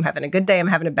around like, I'm having a good day, I'm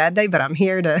having a bad day, but I'm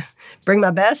here to bring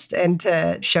my best and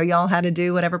to show y'all how to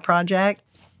do whatever project.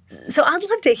 So I'd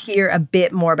love to hear a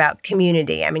bit more about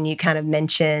community. I mean, you kind of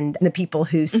mentioned the people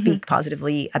who speak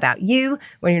positively about you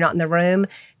when you're not in the room.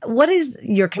 What is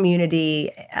your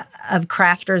community of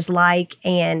crafters like,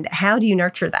 and how do you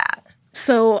nurture that?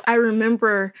 So I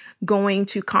remember going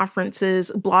to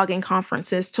conferences, blogging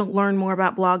conferences, to learn more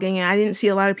about blogging. And I didn't see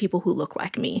a lot of people who look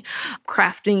like me,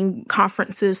 crafting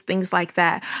conferences, things like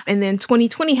that. And then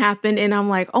 2020 happened and I'm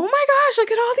like, oh my gosh,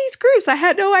 look at all these groups. I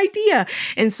had no idea.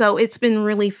 And so it's been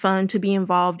really fun to be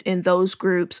involved in those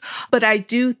groups. But I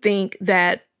do think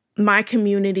that my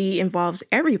community involves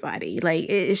everybody. Like,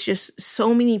 it's just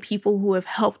so many people who have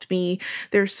helped me.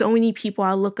 There's so many people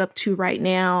I look up to right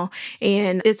now.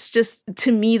 And it's just,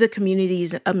 to me, the community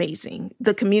is amazing.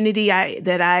 The community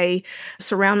that I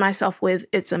surround myself with,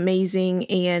 it's amazing.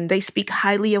 And they speak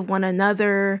highly of one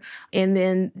another. And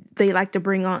then they like to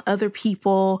bring on other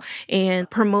people and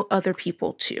promote other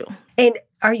people too. And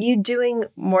are you doing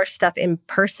more stuff in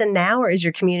person now, or is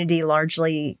your community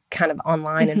largely kind of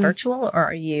online and virtual, or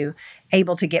are you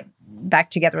able to get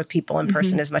back together with people in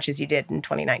person as much as you did in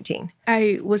 2019?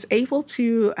 I was able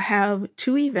to have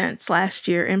 2 events last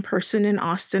year in person in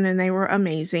Austin, and they were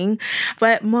amazing.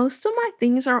 But most of my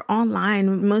things are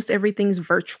online. Most everything's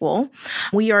virtual.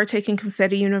 We are taking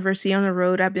Confetti University on the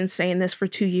road. I've been saying this for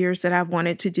 2 years that I've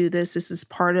wanted to do this. This is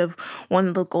part of one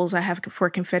of the goals I have for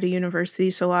Confetti University.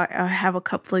 So I have a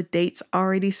couple of dates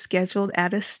already scheduled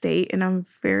out of state, and I'm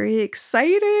very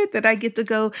excited that I get to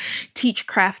go teach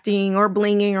crafting or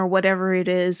blinging or whatever it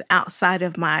is outside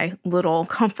of my little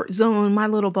comfort zone, my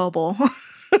little bubble.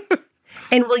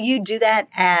 And will you do that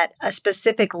at a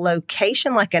specific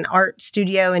location, like an art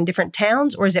studio in different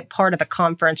towns, or is it part of a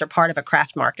conference or part of a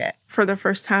craft market? For the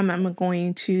first time, I'm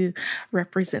going to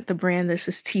represent the brand. This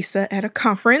is Tisa at a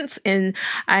conference, and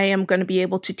I am going to be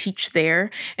able to teach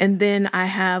there. And then I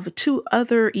have 2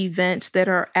 other events that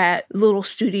are at little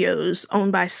studios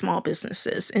owned by small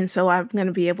businesses. And so I'm going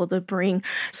to be able to bring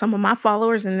some of my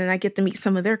followers, and then I get to meet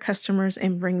some of their customers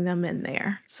and bring them in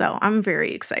there. So I'm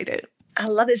very excited. I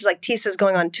love this. Like, Tisa's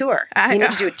going on tour. You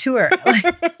need to do a tour.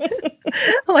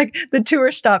 Like the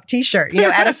tour stop t-shirt,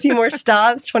 add a few more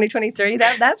stops, 2023.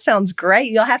 That sounds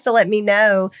great. You'll have to let me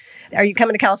know. Are you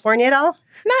coming to California at all?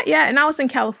 Not yet. And I was in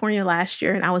California last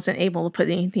year and I wasn't able to put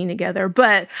anything together,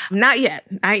 but not yet.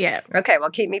 Not yet. Okay.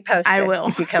 Well, keep me posted. I will.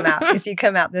 If you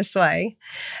come out this way.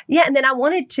 Yeah. And then I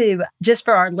wanted to, just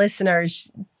for our listeners,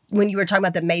 when you were talking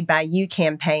about the Made by You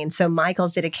campaign, so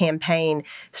Michaels did a campaign,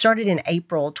 started in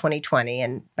April 2020.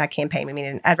 And by campaign, I mean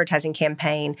an advertising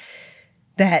campaign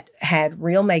that had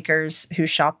real makers who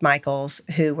shopped Michaels,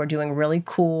 who were doing really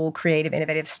cool, creative,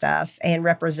 innovative stuff, and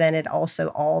represented also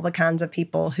all the kinds of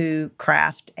people who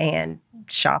craft and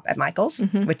shop at Michaels,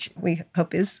 which we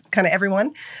hope is kind of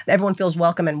everyone. Everyone feels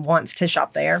welcome and wants to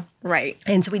shop there. Right.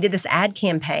 And so we did this ad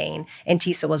campaign, and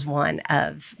Tisa was one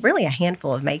of really a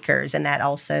handful of makers. And that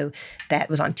was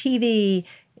on TV,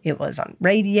 it was on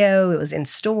radio, it was in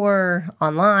store,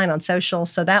 online, on social.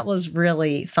 So that was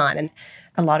really fun. And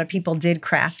a lot of people did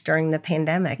craft during the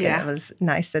pandemic. Yeah. And it was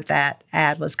nice that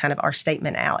ad was kind of our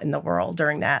statement out in the world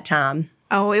during that time.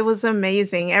 Oh, it was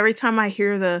amazing. Every time I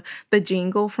hear the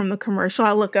jingle from the commercial,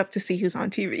 I look up to see who's on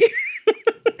TV.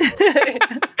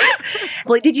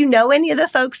 Well, did you know any of the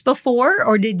folks before,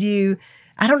 or did you?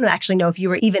 I don't actually know if you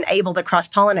were even able to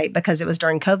cross-pollinate because it was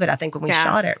during COVID, I think, when we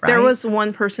shot it, right? There was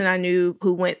one person I knew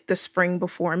who went the spring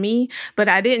before me, but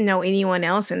I didn't know anyone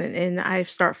else. And I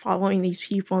start following these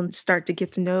people and start to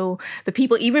get to know the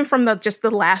people, even from just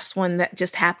the last one that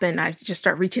just happened. I just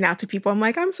start reaching out to people. I'm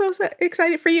like, I'm so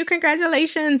excited for you.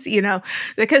 Congratulations,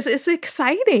 because it's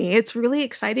exciting. It's really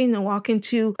exciting to walk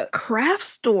into a craft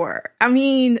store. I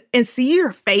mean, and see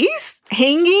your face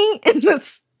hanging in the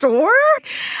store.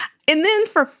 And then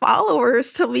for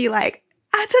followers to be like,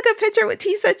 I took a picture with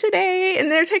Tisa today,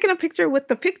 and they're taking a picture with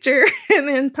the picture and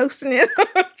then posting it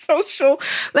on social.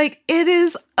 Like, it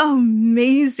is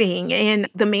amazing. And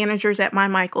the managers at My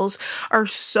Michaels are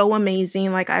so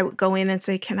amazing. Like, I would go in and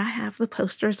say, can I have the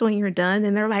posters when you're done?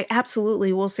 And they're like,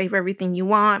 absolutely, we'll save everything you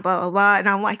want, blah, blah, blah. And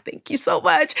I'm like, thank you so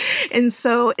much. And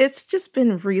so it's just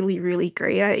been really, really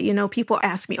great. People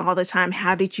ask me all the time,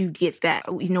 how did you get that?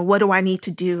 What do I need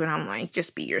to do? And I'm like,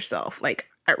 just be yourself. Like,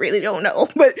 I really don't know,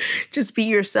 but just be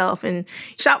yourself and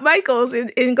shop Michaels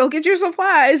and go get your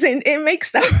supplies and make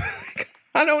stuff.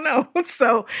 I don't know.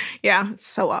 So yeah,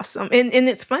 so awesome. And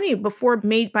it's funny, before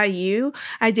Made by You,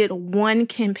 I did one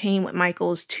campaign with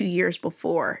Michaels 2 years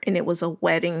before, and it was a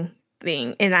wedding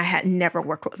thing. And I had never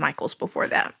worked with Michaels before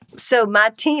that. So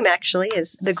my team actually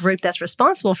is the group that's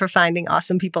responsible for finding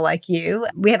awesome people like you.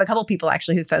 We have a couple people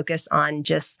actually who focus on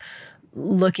just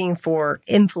looking for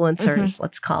influencers,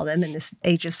 let's call them, in this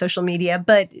age of social media,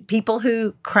 but people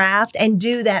who craft and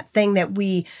do that thing that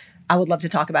I would love to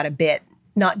talk about a bit,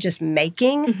 not just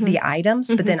making the items,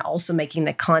 but then also making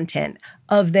the content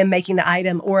of them making the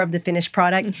item or of the finished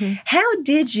product. How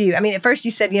did you, at first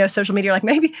you said, social media, like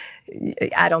maybe,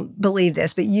 I don't believe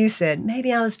this, but you said,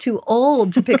 maybe I was too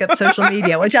old to pick up social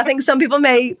media, which I think some people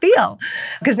may feel.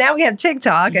 Because now we have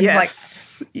TikTok and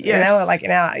it's like,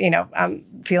 I'm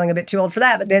feeling a bit too old for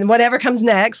that. But then whatever comes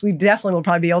next, we definitely will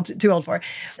probably be too old for it.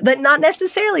 But not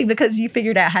necessarily, because you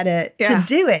figured out how to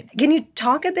do it. Can you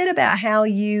talk a bit about how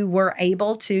you were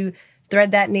able to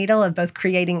thread that needle of both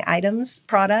creating items,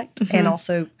 product, and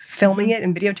also filming it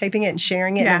and videotaping it and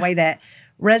sharing it in a way that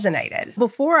resonated?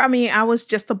 Before, I was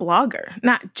just a blogger,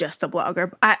 not just a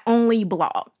blogger. I only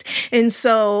blogged. And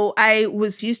so I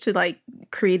was used to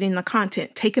creating the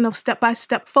content, taking up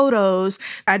step-by-step photos.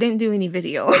 I didn't do any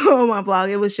video on my blog.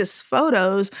 It was just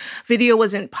photos. Video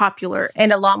wasn't popular.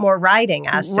 And a lot more writing,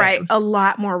 I assume. Right, a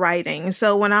lot more writing.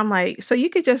 So when I'm like, so you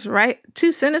could just write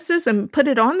 2 sentences and put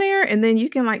it on there, and then you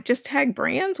can just tag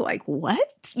brands? Like, what?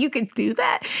 You could do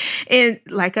that? And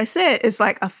like I said, it's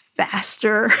like a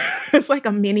faster, it's like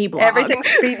a mini blog. Everything's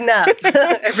speeding up.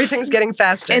 Everything's getting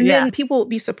faster. And then people would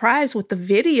be surprised with the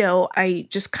video. I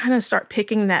just kind of start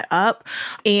picking that up.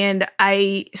 And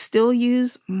I still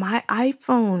use my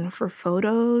iPhone for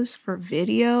photos, for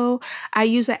video. I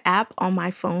use an app on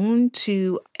my phone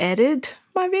to edit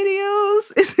my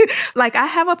videos. It's like, I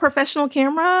have a professional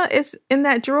camera. It's in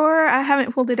that drawer. I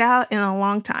haven't pulled it out in a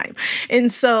long time.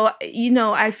 And so,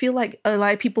 I feel like a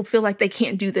lot of people feel like they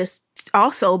can't do this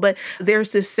also, but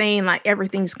there's this saying, like,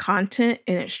 everything's content,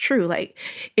 and it's true. Like,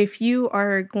 if you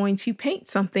are going to paint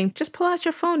something, just pull out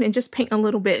your phone and just paint a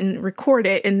little bit and record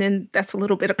it, and then that's a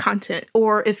little bit of content.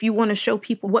 Or if you want to show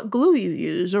people what glue you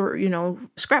use, or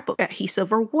scrapbook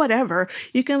adhesive or whatever,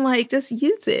 you can just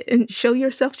use it and show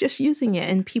yourself just using it,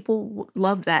 and people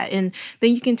love that. And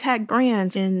then you can tag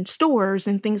brands and stores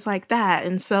and things like that.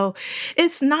 And so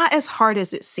it's not as hard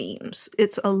as it seems.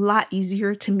 It's a lot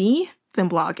easier to me than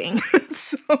blogging.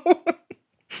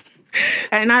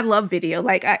 And I love video.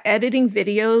 Editing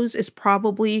videos is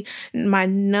probably my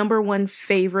number one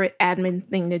favorite admin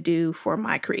thing to do for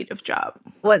my creative job.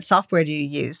 What software do you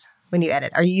use when you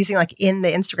edit? Are you using in the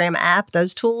Instagram app,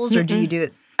 those tools, or do you do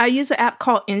it? I use an app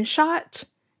called InShot,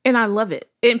 and I love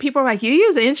it. And people are like, you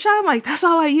use InShot? I'm like, that's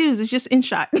all I use. It's just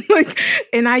InShot.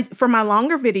 And for my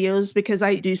longer videos, because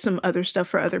I do some other stuff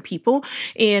for other people,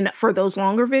 and for those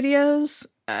longer videos,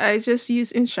 I just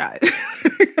use InShot.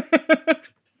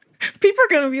 People are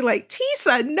going to be like,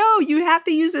 Tisa, no, you have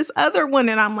to use this other one.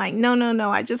 And I'm like,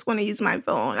 no, I just want to use my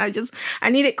phone. I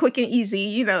need it quick and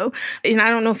easy, and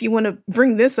I don't know if you want to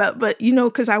bring this up, but,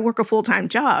 because I work a full-time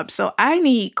job. So I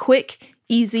need quick,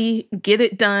 easy, get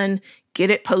it done, get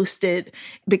it posted,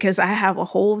 because I have a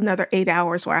whole another 8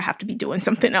 hours where I have to be doing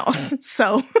something else.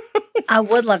 So I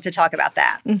would love to talk about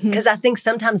that, because I think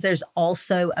sometimes there's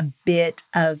also a bit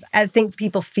of, I think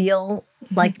people feel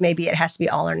like maybe it has to be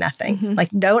all or nothing. Like,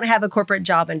 don't have a corporate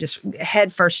job and just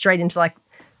head first straight into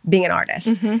being an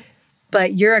artist.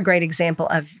 But you're a great example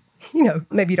of,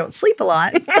 maybe you don't sleep a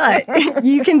lot, but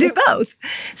you can do both.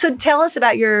 So tell us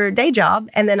about your day job,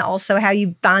 and then also how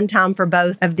you find time for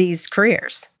both of these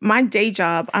careers. My day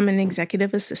job, I'm an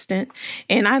executive assistant,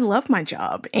 and I love my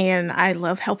job, and I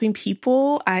love helping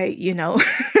people. I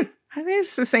think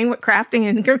it's the same with crafting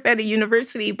and Confetti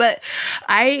University, but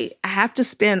I have to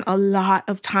spend a lot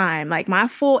of time. Like my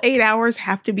full 8 hours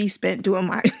have to be spent doing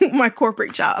my, my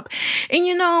corporate job. And,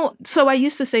 so I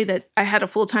used to say that I had a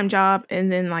full-time job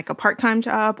and then like a part-time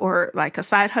job or like a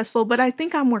side hustle, but I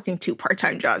think I'm working 2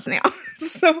 part-time jobs now.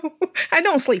 So I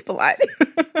don't sleep a lot.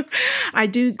 I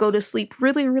do go to sleep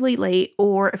really, really late,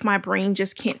 or if my brain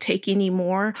just can't take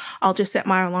anymore, I'll just set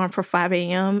my alarm for 5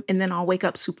 a.m. and then I'll wake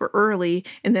up super early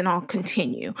and then I'll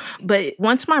continue. But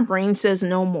once my brain says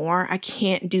no more, I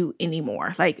can't do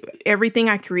anymore. Like everything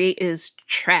I create is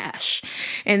trash.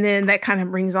 And then that kind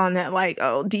of brings on that like,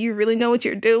 oh, do you really know what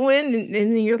you're doing? And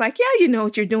then you're like, yeah, you know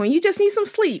what you're doing. You just need some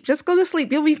sleep. Just go to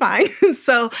sleep. You'll be fine.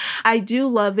 So I do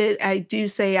love it. I do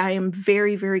say I am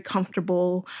very, very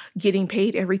comfortable getting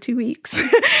paid every 2 weeks.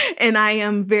 And I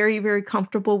am very, very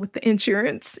comfortable with the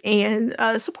insurance and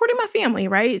supporting my family,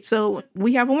 right? So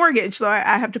we have a mortgage, so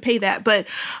I have to pay that. But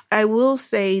I will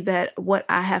say that what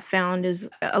I have found is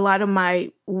a lot of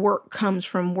my work comes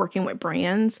from working with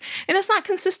brands, and it's not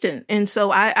consistent. And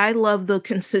so I love the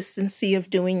consistency of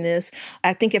doing this.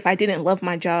 I think if I didn't love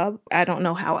my job, I don't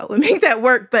know how I would make that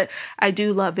work, but I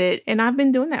do love it. And I've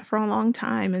been doing that for a long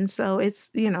time. And so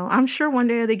it's, I'm sure one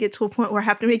day it'll get to a point where I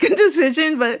have to make a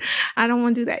decision, but I don't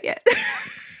want to do that yet.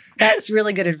 That's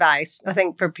really good advice, I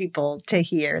think, for people to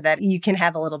hear that you can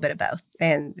have a little bit of both.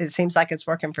 And it seems like it's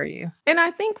working for you. And I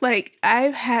think like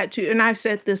I've had to, and I've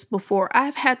said this before,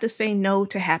 I've had to say no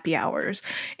to happy hours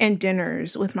and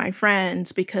dinners with my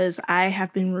friends because I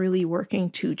have been really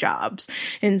working 2 jobs.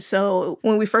 And so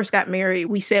when we first got married,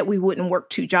 we said we wouldn't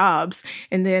work 2 jobs.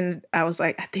 And then I was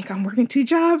like, I think I'm working 2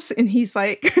 jobs. And he's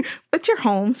like, but you're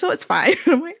home, so it's fine.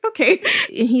 I'm like, okay.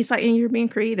 And he's like, and you're being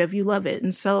creative. You love it.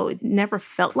 And so it never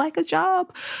felt like a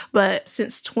job. But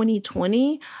since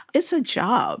 2020, it's a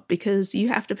job because you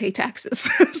have to pay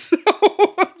taxes. So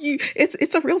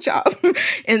it's a real job.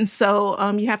 And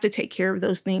so you have to take care of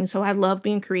those things. So I love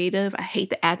being creative. I hate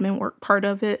the admin work part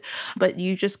of it, but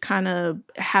you just kind of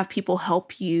have people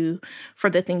help you for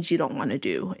the things you don't want to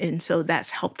do. And so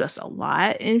that's helped us a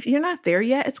lot. And if you're not there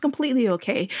yet, it's completely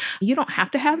okay. You don't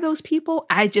have to have those people.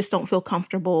 I just don't feel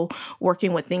comfortable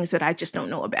working with things that I just don't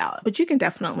know about. But you can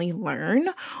definitely learn,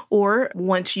 or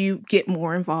once you get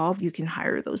more involved, you can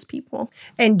hire those people.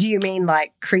 And do you mean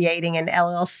like creating an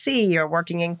LLC or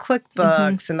working in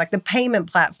QuickBooks and like the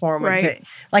payment platform, right?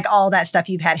 Like all that stuff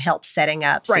you've had help setting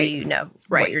up so right. you know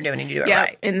right. what you're doing and you do it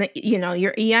right. And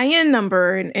your EIN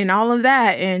number and all of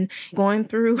that, and going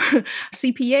through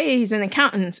CPAs and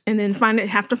accountants, and then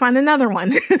have to find another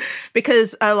one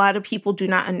because a lot of people do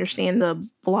not understand the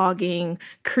blogging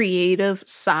creative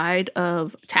side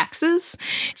of taxes.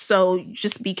 So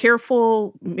just be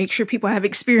careful, make sure people have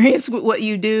experience with what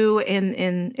you do,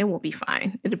 and it will be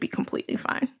fine. It'll be completely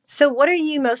fine. So what are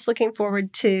you most looking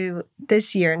forward to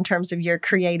this year in terms of your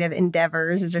creative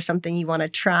endeavors? Is there something you want to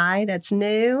try that's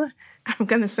new? I'm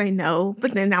going to say no,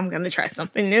 but then I'm going to try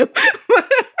something new.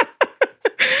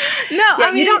 No, yeah,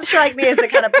 I mean, you don't strike me as the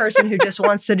kind of person who just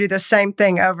wants to do the same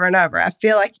thing over and over. I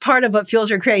feel like part of what fuels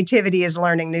your creativity is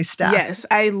learning new stuff. Yes,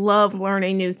 I love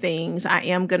learning new things. I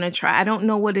am going to try. I don't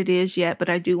know what it is yet, but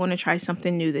I do want to try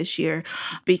something new this year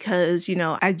because,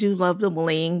 I do love the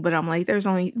bling, but I'm like, there's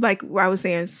only, like I was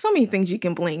saying, so many things you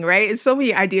can bling, right? It's so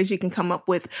many ideas you can come up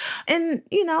with. And,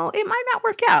 it might not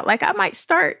work out. Like I might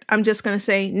start, I'm just going to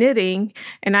say knitting,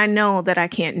 and I know that I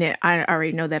can't knit. I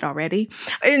already know that already.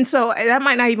 And so that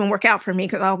might not even work out for me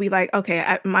because I'll be like,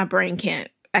 okay, my brain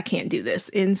I can't do this.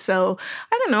 And so,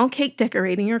 I don't know, cake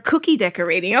decorating or cookie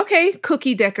decorating. Okay,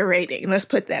 cookie decorating. Let's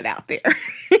put that out there.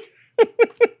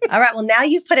 All right. Well, now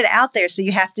you've put it out there, so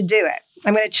you have to do it.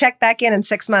 I'm going to check back in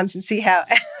 6 months and see how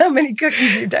many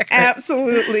cookies you decorate.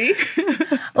 Absolutely.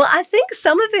 Well, I think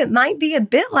some of it might be a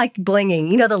bit like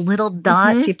blinging. The little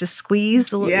dots you have to squeeze.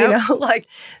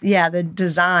 The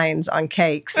designs on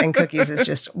cakes and cookies is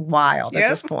just wild at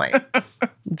this point.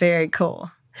 Very cool.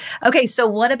 Okay, so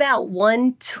what about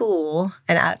one tool,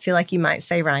 and I feel like you might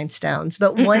say rhinestones,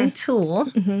 but one tool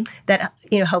that,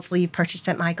 hopefully you've purchased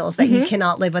at Michael's that you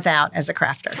cannot live without as a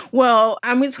crafter? Well,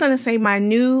 I'm just going to say my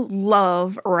new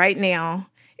love right now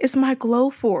is my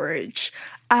Glowforge.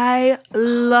 I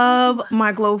love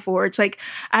my Glowforge. Like,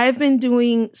 I've been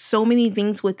doing so many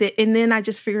things with it. And then I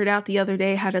just figured out the other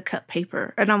day how to cut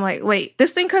paper. And I'm like, wait,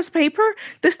 this thing cuts paper?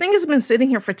 This thing has been sitting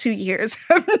here for 2 years.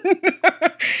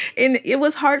 And it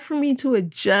was hard for me to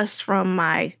adjust from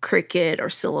my Cricut or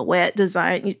Silhouette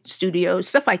design studio,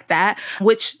 stuff like that,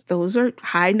 which those are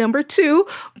high number 2.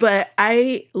 But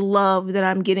I love that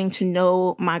I'm getting to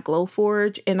know my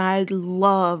Glowforge, and I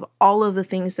love all of the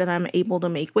things that I'm able to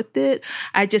make with it.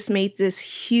 I just made this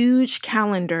huge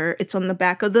calendar. It's on the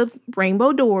back of the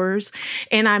rainbow doors.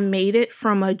 And I made it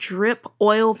from a drip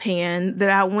oil pan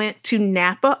that I went to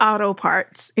Napa Auto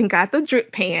Parts and got the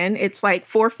drip pan. It's like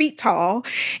 4 feet tall.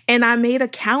 And I made a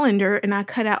calendar and I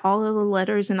cut out all of the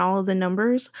letters and all of the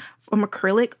numbers from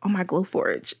acrylic on my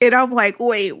Glowforge. And I'm like,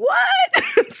 wait,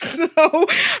 what?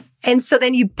 So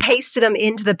then you pasted them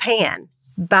into the pan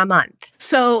by month.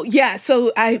 So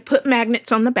I put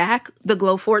magnets on the back. The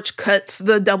Glowforge cuts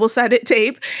the double-sided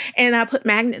tape, and I put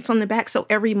magnets on the back. So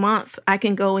every month I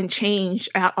can go and change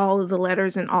out all of the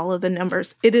letters and all of the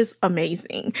numbers. It is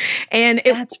amazing. And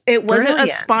it wasn't a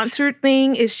sponsored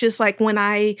thing. It's just like when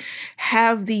I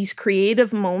have these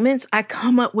creative moments, I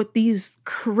come up with these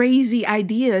crazy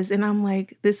ideas and I'm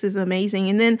like, this is amazing.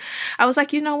 And then I was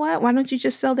like, you know what? Why don't you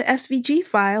just sell the SVG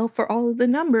file for all of the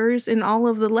numbers and all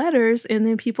of the letters, and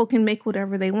then people can make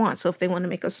whatever they want. So if they want to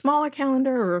make a smaller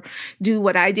calendar or do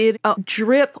what I did, a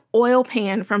drip oil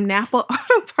pan from Napa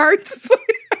Auto Parts.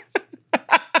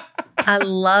 I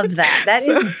love that. That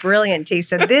is brilliant,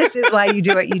 Tisa. This is why you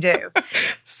do what you do.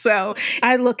 So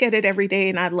I look at it every day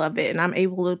and I love it. And I'm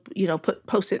able to, put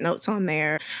Post-it notes on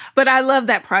there. But I love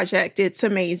that project. It's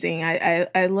amazing.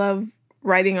 I love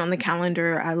writing on the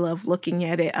calendar. I love looking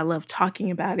at it. I love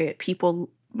talking about it.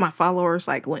 My followers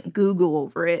went Google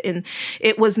over it, and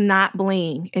it was not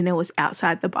bling, and it was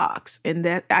outside the box. And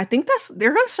that, I think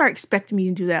they're going to start expecting me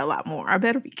to do that a lot more. I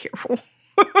better be careful.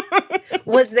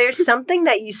 Was there something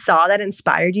that you saw that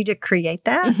inspired you to create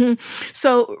that? Mm-hmm.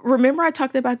 So remember I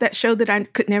talked about that show that I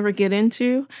could never get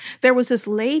into? There was this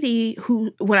lady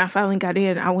who, when I finally got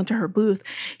in, I went to her booth.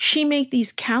 She made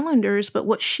these calendars, but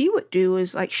what she would do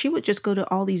is she would just go to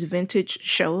all these vintage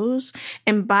shows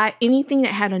and buy anything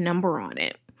that had a number on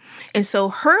it. And so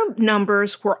her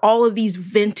numbers were all of these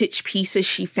vintage pieces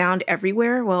she found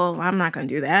everywhere. Well, I'm not going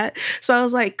to do that. So I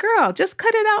was like, girl, just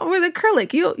cut it out with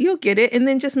acrylic. You'll get it. And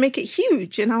then just make it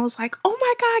huge. And I was like, oh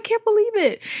my God, I can't believe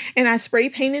it. And I spray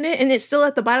painted it. And it's still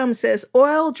at the bottom. It says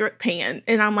oil drip pan.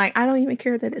 And I'm like, I don't even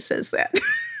care that it says that.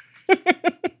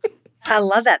 I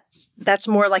love that. That's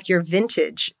more like your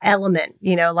vintage element.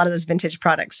 A lot of those vintage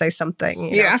products say something,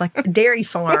 it's like a dairy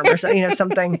farm or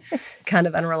something kind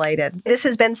of unrelated. This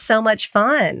has been so much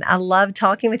fun. I love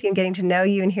talking with you and getting to know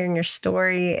you and hearing your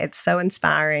story. It's so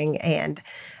inspiring. And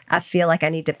I feel like I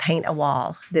need to paint a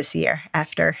wall this year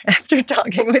after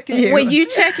talking with you. When you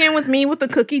check in with me with the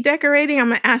cookie decorating, I'm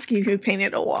going to ask you who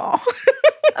painted a wall.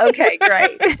 Okay,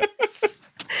 great.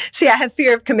 See, I have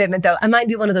fear of commitment, though. I might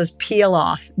do one of those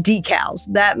peel-off decals.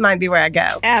 That might be where I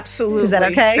go. Absolutely. Is that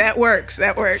okay? That works.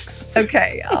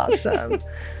 Okay, awesome.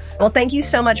 Well, thank you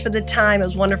so much for the time. It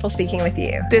was wonderful speaking with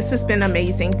you. This has been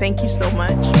amazing. Thank you so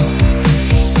much.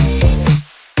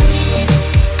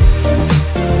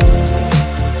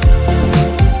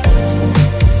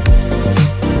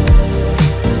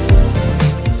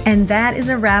 And that is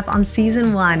a wrap on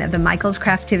Season 1 of the Michael's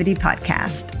Craftivity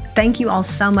Podcast. Thank you all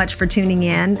so much for tuning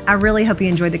in. I really hope you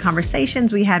enjoyed the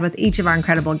conversations we had with each of our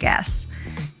incredible guests.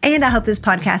 And I hope this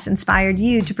podcast inspired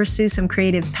you to pursue some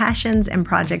creative passions and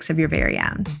projects of your very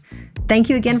own. Thank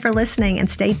you again for listening, and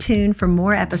stay tuned for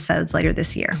more episodes later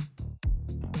this year.